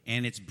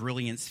 and its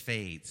brilliance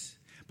fades.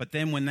 But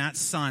then when that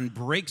sun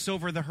breaks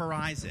over the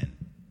horizon,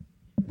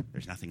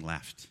 there's nothing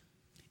left.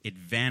 It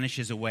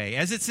vanishes away.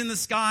 As it's in the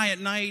sky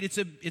at night,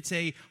 it's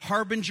a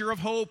harbinger of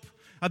hope,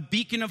 a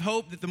beacon of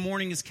hope that the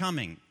morning is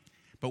coming.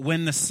 But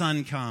when the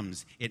sun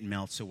comes, it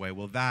melts away.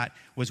 Well, that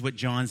was what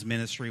John's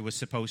ministry was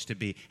supposed to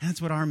be. And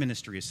that's what our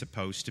ministry is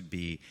supposed to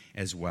be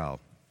as well.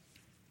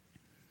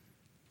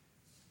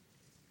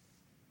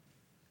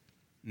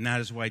 And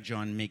that is why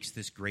John makes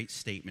this great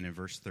statement in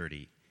verse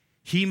 30.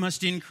 He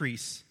must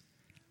increase,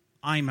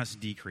 I must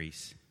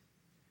decrease.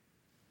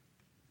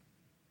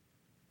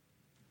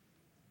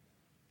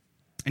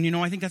 And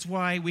I think that's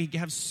why we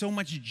have so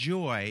much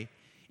joy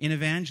in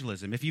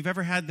evangelism. If you've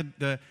ever had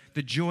the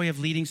joy of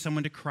leading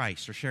someone to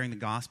Christ or sharing the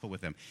gospel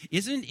with them,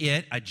 isn't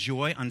it a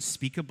joy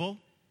unspeakable?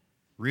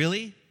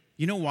 Really?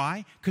 You know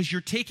why? Because you're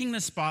taking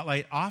the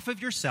spotlight off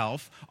of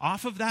yourself,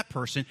 off of that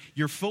person.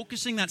 You're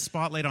focusing that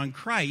spotlight on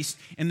Christ,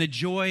 and the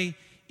joy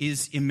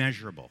is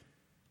immeasurable.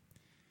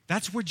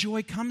 That's where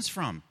joy comes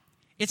from.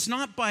 It's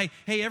not by,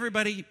 hey,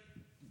 everybody,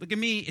 look at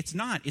me. It's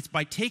not. It's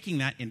by taking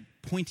that and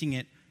pointing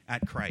it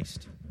at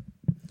Christ.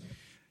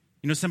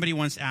 Somebody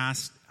once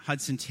asked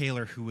Hudson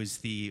Taylor, who was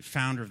the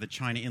founder of the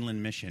China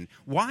Inland Mission,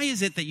 why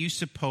is it that you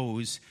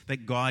suppose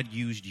that God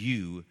used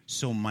you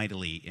so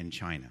mightily in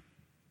China?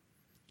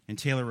 And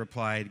Taylor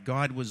replied,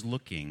 God was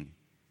looking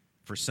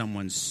for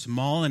someone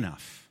small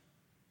enough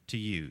to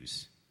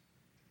use,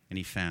 and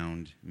he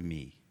found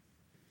me.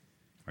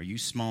 Are you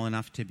small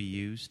enough to be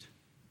used?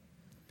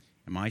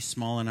 Am I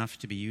small enough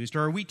to be used?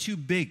 Or are we too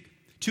big,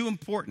 too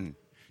important,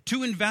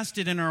 too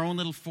invested in our own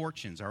little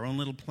fortunes, our own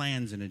little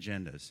plans and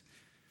agendas?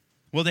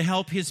 Well, to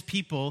help his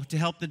people, to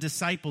help the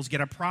disciples get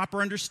a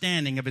proper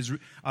understanding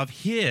of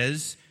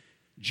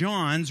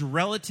John's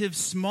relative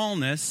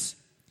smallness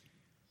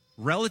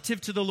relative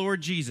to the Lord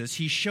Jesus,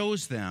 he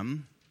shows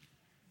them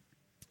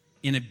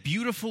in a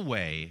beautiful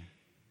way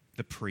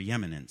the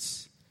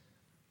preeminence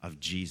of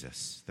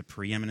Jesus. The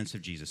preeminence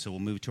of Jesus. So we'll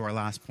move to our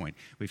last point.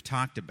 We've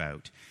talked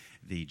about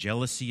the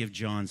jealousy of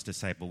John's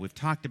disciple. We've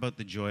talked about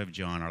the joy of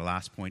John. Our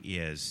last point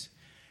is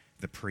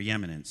the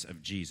preeminence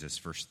of Jesus,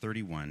 verse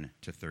 31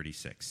 to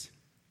 36.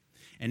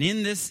 And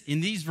in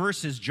these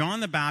verses, John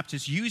the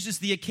Baptist uses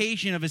the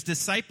occasion of his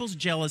disciples'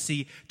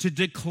 jealousy to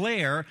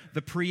declare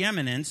the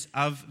preeminence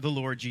of the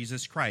Lord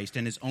Jesus Christ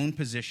and his own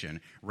position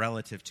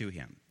relative to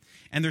him.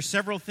 And there's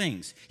several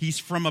things. He's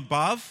from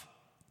above.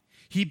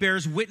 He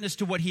bears witness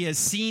to what he has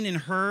seen and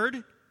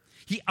heard.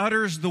 He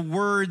utters the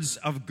words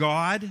of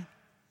God.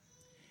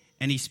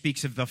 And he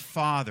speaks of the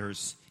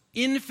Father's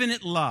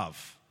infinite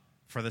love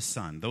for the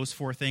Son. Those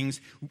four things.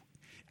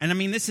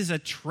 And this is a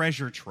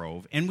treasure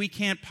trove, and we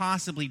can't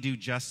possibly do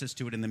justice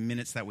to it in the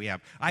minutes that we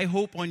have. I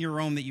hope on your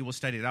own that you will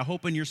study it. I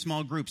hope in your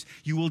small groups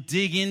you will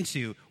dig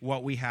into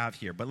what we have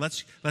here. But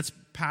let's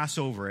pass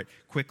over it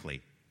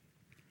quickly.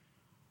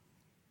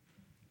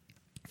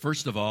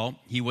 First of all,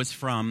 he was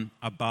from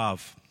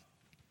above.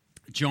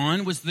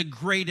 John was the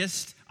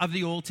greatest of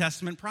the Old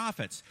Testament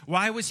prophets.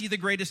 Why was he the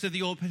greatest of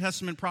the Old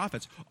Testament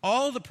prophets?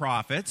 All the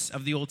prophets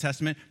of the Old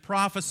Testament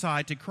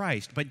prophesied to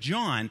Christ, but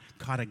John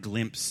caught a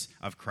glimpse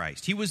of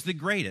Christ. He was the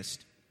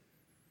greatest.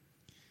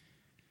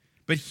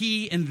 But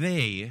he and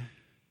they,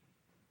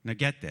 now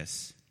get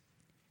this,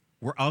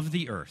 were of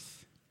the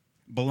earth,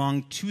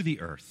 belonged to the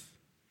earth,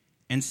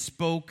 and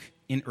spoke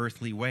in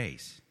earthly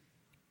ways.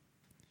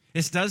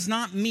 This does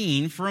not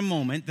mean for a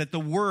moment that the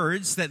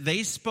words that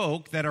they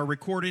spoke that are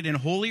recorded in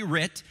Holy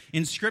Writ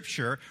in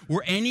Scripture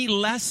were any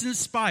less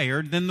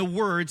inspired than the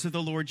words of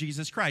the Lord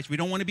Jesus Christ. We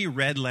don't want to be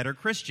red-letter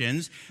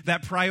Christians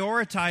that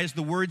prioritize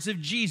the words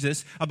of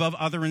Jesus above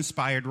other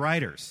inspired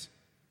writers.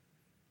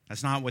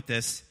 That's not what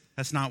this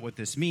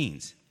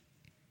means.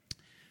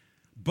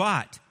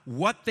 But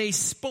what they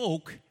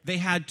spoke, they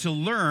had to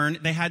learn,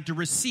 they had to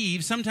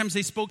receive. Sometimes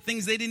they spoke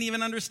things they didn't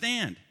even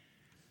understand.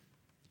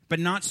 But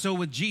not so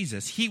with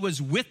Jesus. He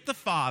was with the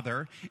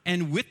Father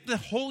and with the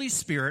Holy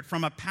Spirit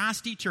from a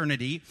past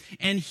eternity,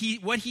 and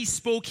what he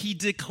spoke, he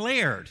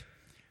declared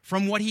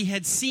from what he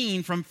had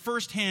seen from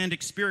firsthand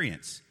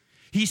experience.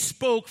 He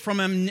spoke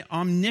from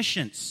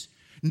omniscience.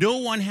 No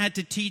one had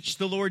to teach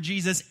the Lord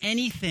Jesus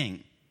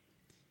anything.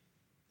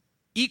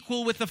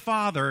 Equal with the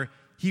Father,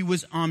 he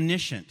was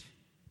omniscient.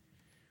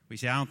 We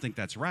say, I don't think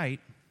that's right.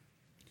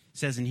 It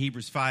says in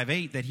Hebrews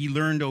 5:8 that he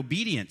learned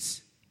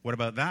obedience. What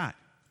about that?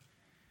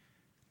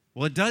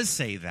 Well, it does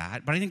say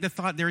that, but I think the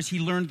thought there is he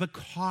learned the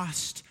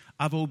cost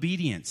of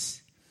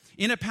obedience.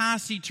 In a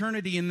past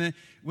eternity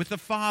with the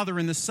Father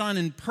and the Son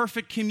in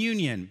perfect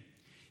communion,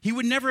 He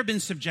would never have been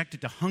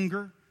subjected to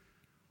hunger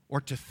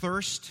or to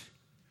thirst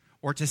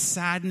or to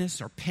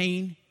sadness or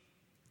pain,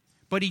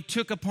 but he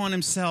took upon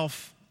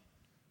himself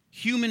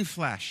human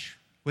flesh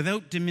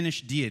without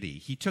diminished deity.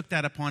 He took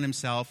that upon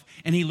himself,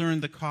 and he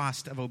learned the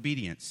cost of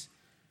obedience.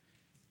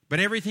 But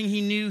everything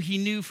he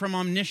knew from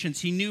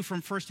omniscience. He knew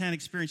from firsthand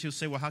experience. You'll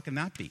say, well, how can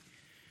that be?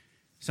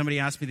 Somebody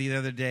asked me the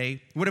other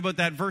day, what about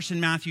that verse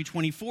in Matthew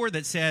 24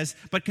 that says,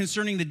 but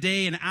concerning the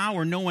day and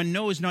hour, no one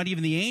knows, not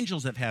even the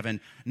angels of heaven,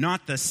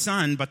 not the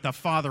Son, but the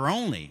Father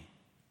only.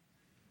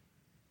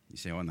 You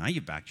say, well, now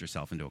you've backed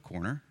yourself into a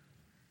corner.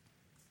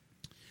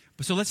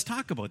 But so let's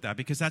talk about that,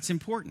 because that's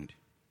important.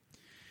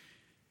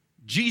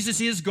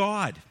 Jesus is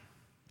God,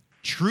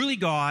 truly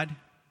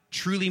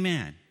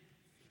man.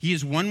 He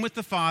is one with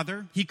the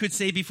Father. He could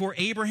say before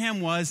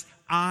Abraham was,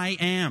 I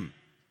am.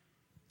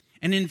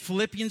 And in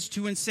Philippians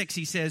 2 and 6,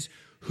 he says,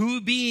 who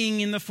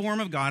being in the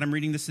form of God, I'm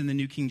reading this in the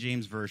New King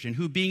James Version,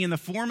 who being in the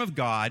form of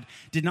God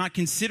did not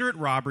consider it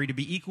robbery to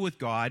be equal with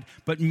God,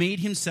 but made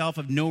himself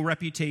of no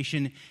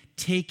reputation,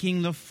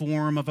 taking the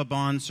form of a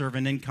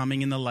bondservant and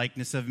coming in the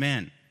likeness of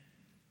men.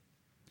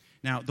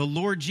 Now, the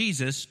Lord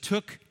Jesus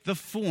took the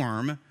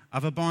form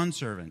of a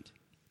bondservant.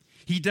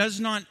 He does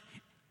not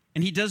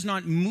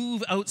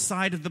move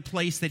outside of the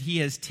place that he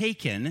has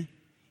taken,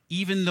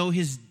 even though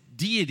his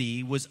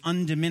deity was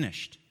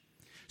undiminished.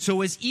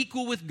 So as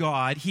equal with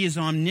God, he is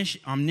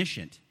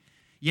omniscient.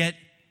 Yet,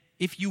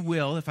 if you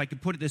will, if I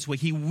could put it this way,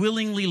 he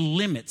willingly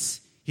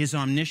limits his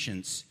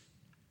omniscience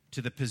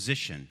to the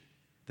position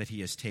that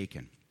he has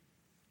taken.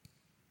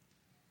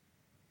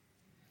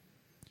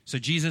 So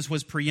Jesus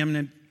was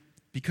preeminent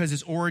because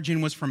his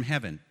origin was from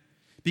heaven,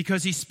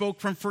 because he spoke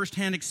from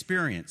firsthand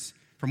experience,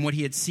 from what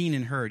he had seen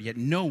and heard. Yet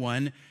no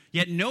one,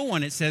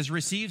 it says,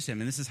 receives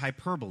him. And this is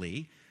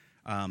hyperbole,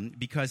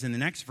 because in the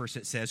next verse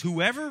it says,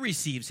 whoever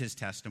receives his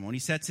testimony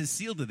sets his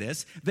seal to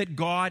this, that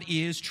God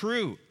is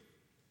true.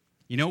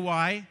 You know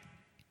why?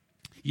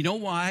 You know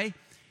why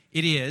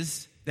it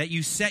is that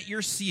you set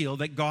your seal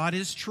that God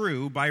is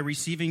true by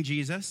receiving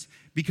Jesus?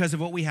 Because of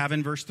what we have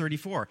in verse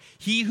 34.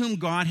 He whom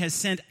God has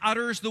sent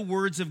utters the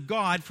words of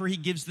God, for he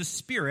gives the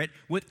Spirit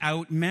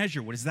without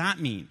measure. What does that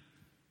mean?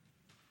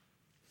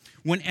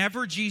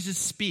 Whenever Jesus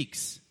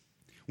speaks,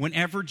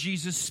 whenever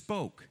Jesus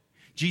spoke,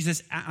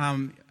 Jesus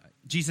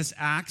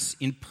acts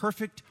in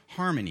perfect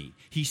harmony.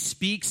 He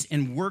speaks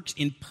and works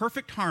in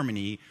perfect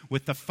harmony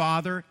with the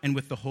Father and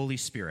with the Holy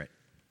Spirit.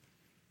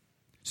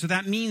 So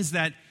that means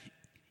that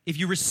if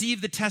you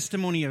receive the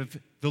testimony of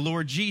the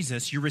Lord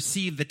Jesus, you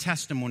receive the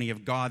testimony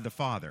of God the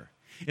Father.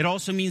 It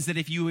also means that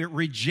if you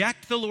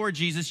reject the Lord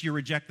Jesus, you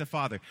reject the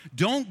Father.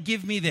 Don't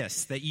give me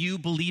this, that you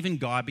believe in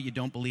God, but you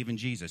don't believe in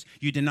Jesus.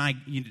 You deny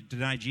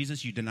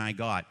Jesus, you deny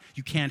God.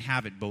 You can't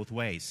have it both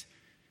ways.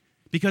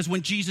 Because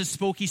when Jesus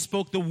spoke, he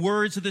spoke the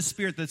words of the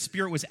Spirit. The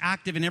Spirit was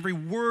active in every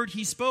word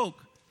he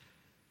spoke,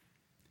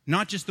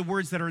 not just the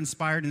words that are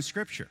inspired in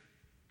Scripture.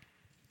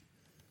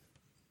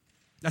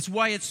 That's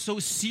why it's so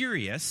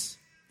serious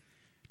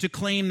to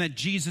claim that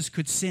Jesus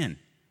could sin,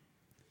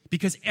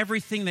 because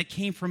everything that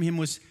came from him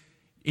was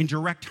in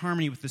direct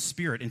harmony with the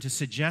Spirit, and to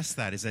suggest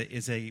that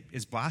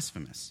is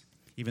blasphemous,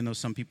 even though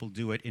some people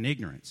do it in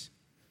ignorance.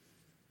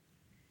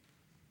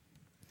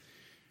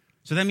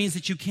 So that means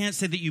that you can't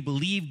say that you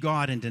believe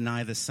God and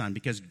deny the Son,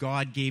 because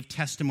God gave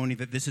testimony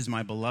that this is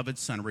my beloved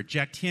Son.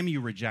 Reject him,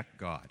 you reject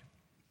God.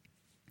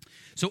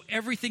 So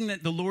everything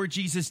that the Lord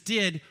Jesus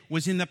did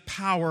was in the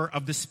power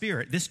of the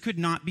Spirit. This could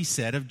not be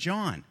said of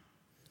John.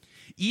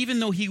 Even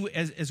though he,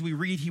 as we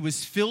read, he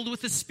was filled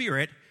with the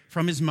Spirit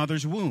from his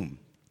mother's womb.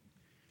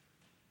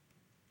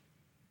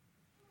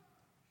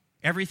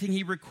 Everything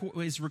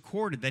is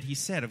recorded that he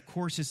said, of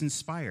course, is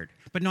inspired.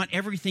 But not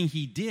everything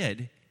he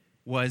did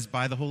was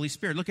by the Holy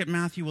Spirit. Look at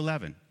Matthew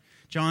 11.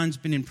 John's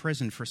been in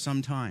prison for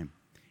some time,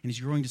 and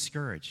he's growing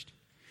discouraged.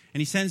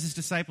 And he sends his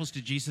disciples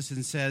to Jesus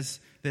and says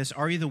this,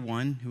 are you the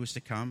one who is to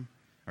come,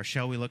 or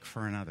shall we look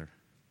for another?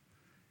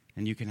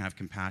 And you can have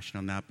compassion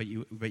on that, but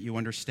you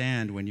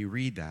understand when you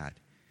read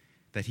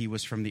that he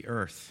was from the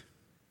earth.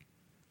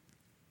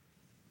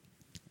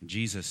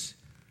 Jesus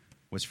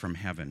was from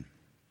heaven.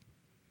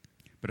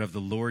 But of the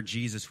Lord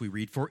Jesus we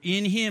read, for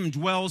in him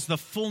dwells the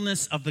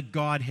fullness of the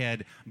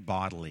Godhead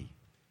bodily.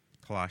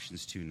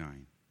 Colossians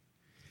 2:9.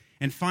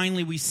 And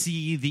finally, we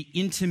see the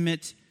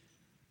intimate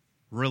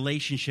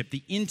relationship,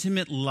 the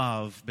intimate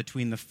love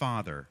between the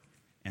Father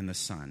and the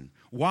Son.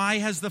 Why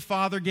has the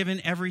Father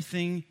given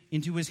everything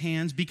into his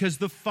hands? Because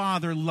the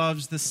Father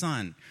loves the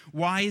Son.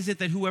 Why is it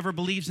that whoever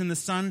believes in the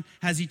Son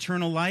has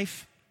eternal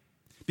life?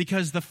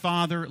 Because the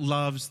Father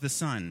loves the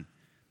Son.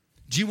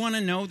 Do you want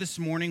to know this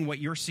morning what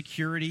your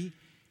security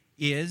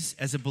is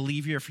as a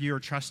believer if you're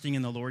trusting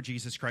in the Lord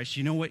Jesus Christ?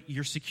 You know what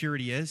your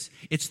security is?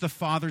 It's the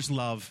Father's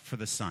love for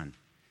the Son.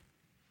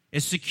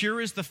 As secure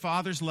as the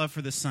Father's love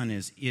for the Son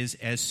is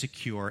as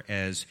secure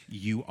as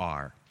you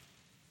are.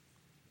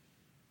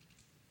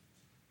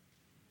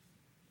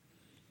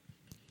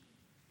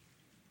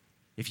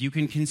 If you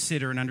can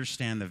consider and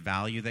understand the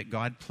value that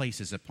God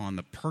places upon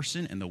the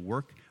person and the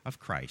work of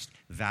Christ,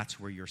 that's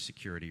where your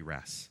security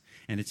rests.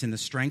 And it's in the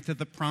strength of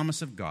the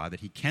promise of God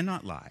that he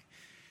cannot lie.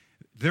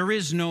 There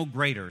is no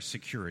greater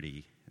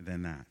security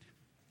than that.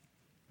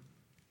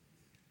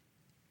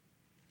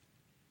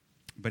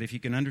 But if you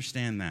can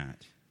understand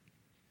that,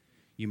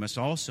 you must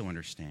also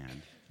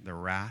understand the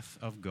wrath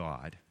of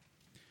God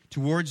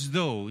towards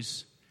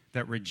those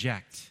that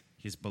reject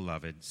his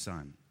beloved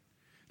Son.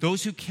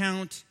 Those who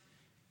count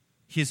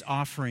his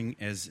offering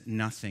as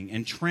nothing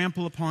and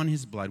trample upon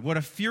his blood. What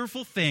a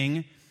fearful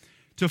thing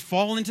to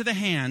fall into the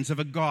hands of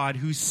a God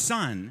whose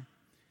Son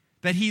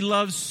that he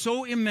loves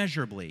so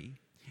immeasurably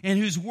and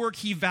whose work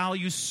he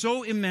values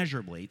so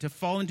immeasurably, to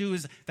fall into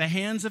the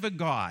hands of a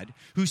God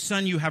whose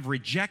Son you have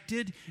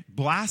rejected,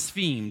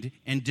 blasphemed,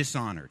 and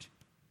dishonored.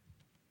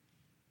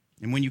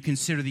 And when you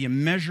consider the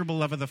immeasurable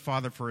love of the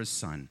Father for his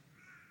Son,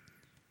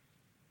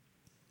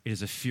 it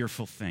is a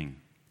fearful thing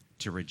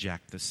to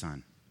reject the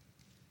Son.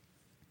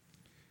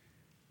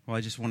 Well,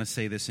 I just want to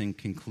say this in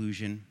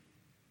conclusion.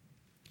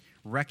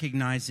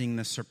 Recognizing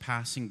the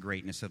surpassing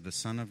greatness of the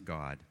Son of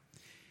God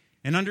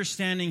and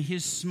understanding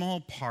his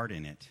small part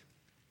in it,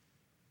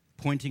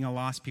 pointing a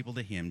lost people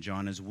to him,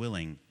 John is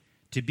willing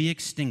to be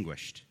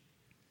extinguished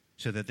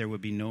so that there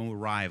would be no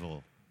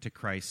rival to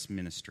Christ's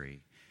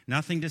ministry.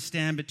 Nothing to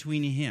stand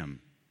between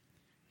him,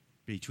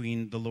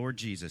 between the Lord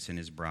Jesus and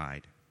his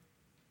bride.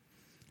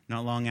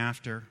 Not long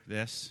after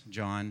this,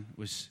 John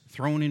was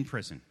thrown in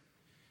prison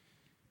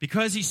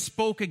because he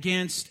spoke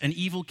against an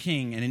evil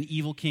king and an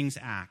evil king's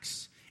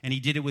acts, and he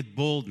did it with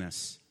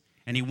boldness,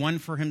 and he won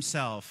for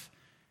himself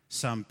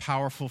some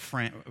powerful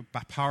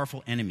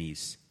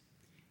enemies,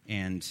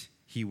 and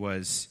he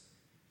was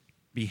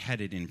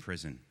beheaded in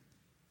prison.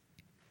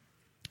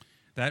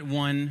 That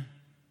one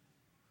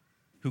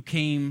who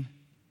came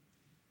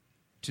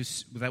to,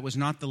 that was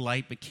not the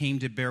light, but came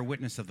to bear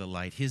witness of the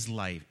light, his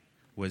light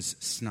was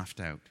snuffed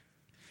out.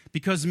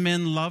 Because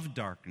men love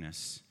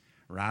darkness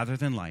rather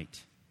than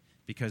light,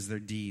 because their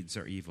deeds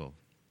are evil.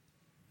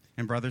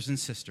 And brothers and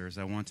sisters,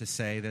 I want to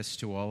say this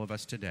to all of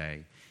us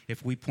today.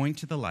 If we point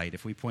to the light,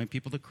 if we point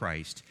people to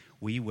Christ,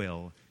 we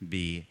will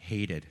be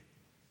hated.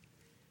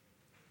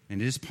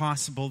 And it is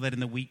possible that in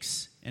the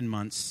weeks and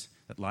months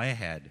that lie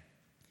ahead,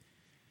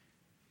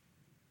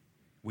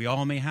 we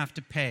all may have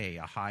to pay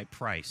a high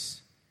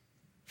price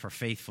for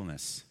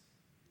faithfulness.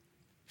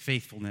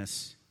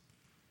 Faithfulness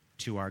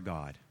to our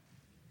God.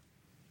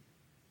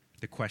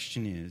 The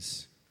question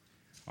is,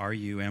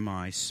 am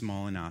I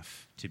small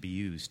enough to be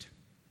used?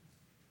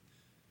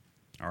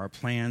 Are our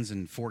plans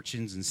and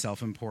fortunes and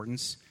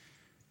self-importance,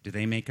 do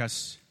they make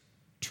us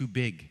too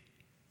big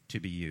to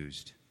be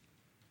used?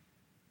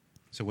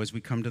 So as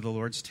we come to the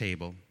Lord's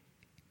table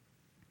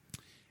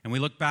and we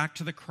look back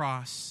to the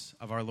cross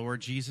of our Lord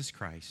Jesus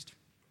Christ,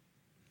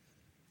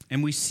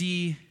 and we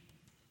see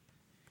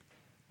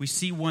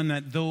one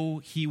that though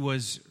he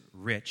was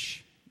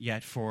rich,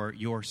 yet for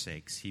your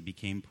sakes he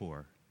became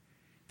poor,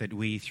 that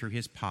we through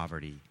his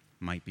poverty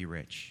might be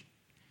rich.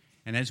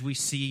 And as we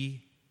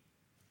see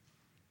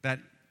that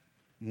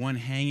one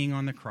hanging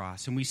on the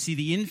cross, and we see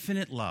the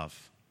infinite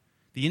love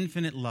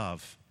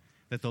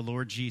that the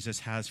Lord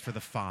Jesus has for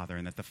the Father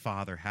and that the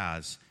Father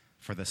has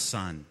for the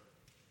Son.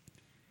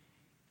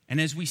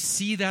 And as we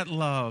see that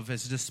love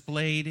as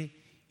displayed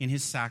in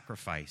his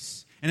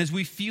sacrifice, and as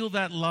we feel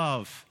that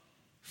love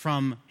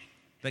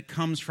that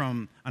comes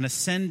from an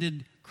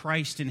ascended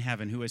Christ in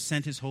heaven who has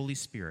sent his Holy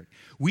Spirit,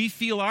 we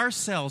feel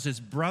ourselves as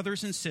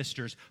brothers and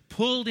sisters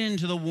pulled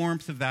into the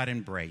warmth of that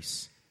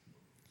embrace.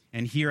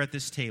 And here at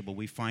this table,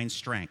 we find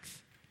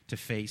strength to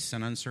face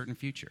an uncertain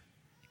future,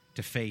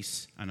 to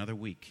face another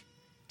week,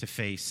 to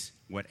face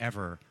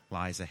whatever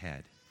lies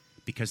ahead.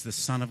 Because the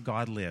Son of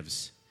God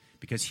lives,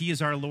 because he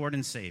is our Lord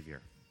and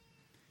Savior,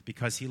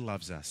 because he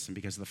loves us, and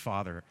because the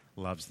Father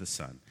loves the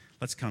Son.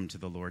 Let's come to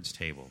the Lord's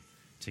table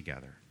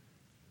together.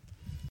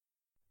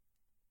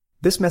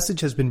 This message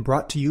has been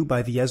brought to you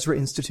by the Ezra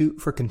Institute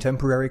for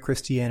Contemporary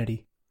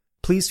Christianity.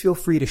 Please feel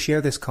free to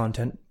share this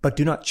content, but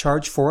do not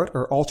charge for it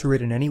or alter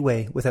it in any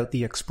way without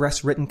the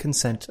express written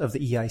consent of the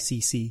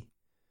EICC.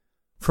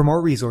 For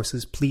more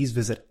resources, please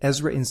visit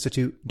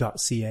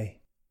ezrainstitute.ca.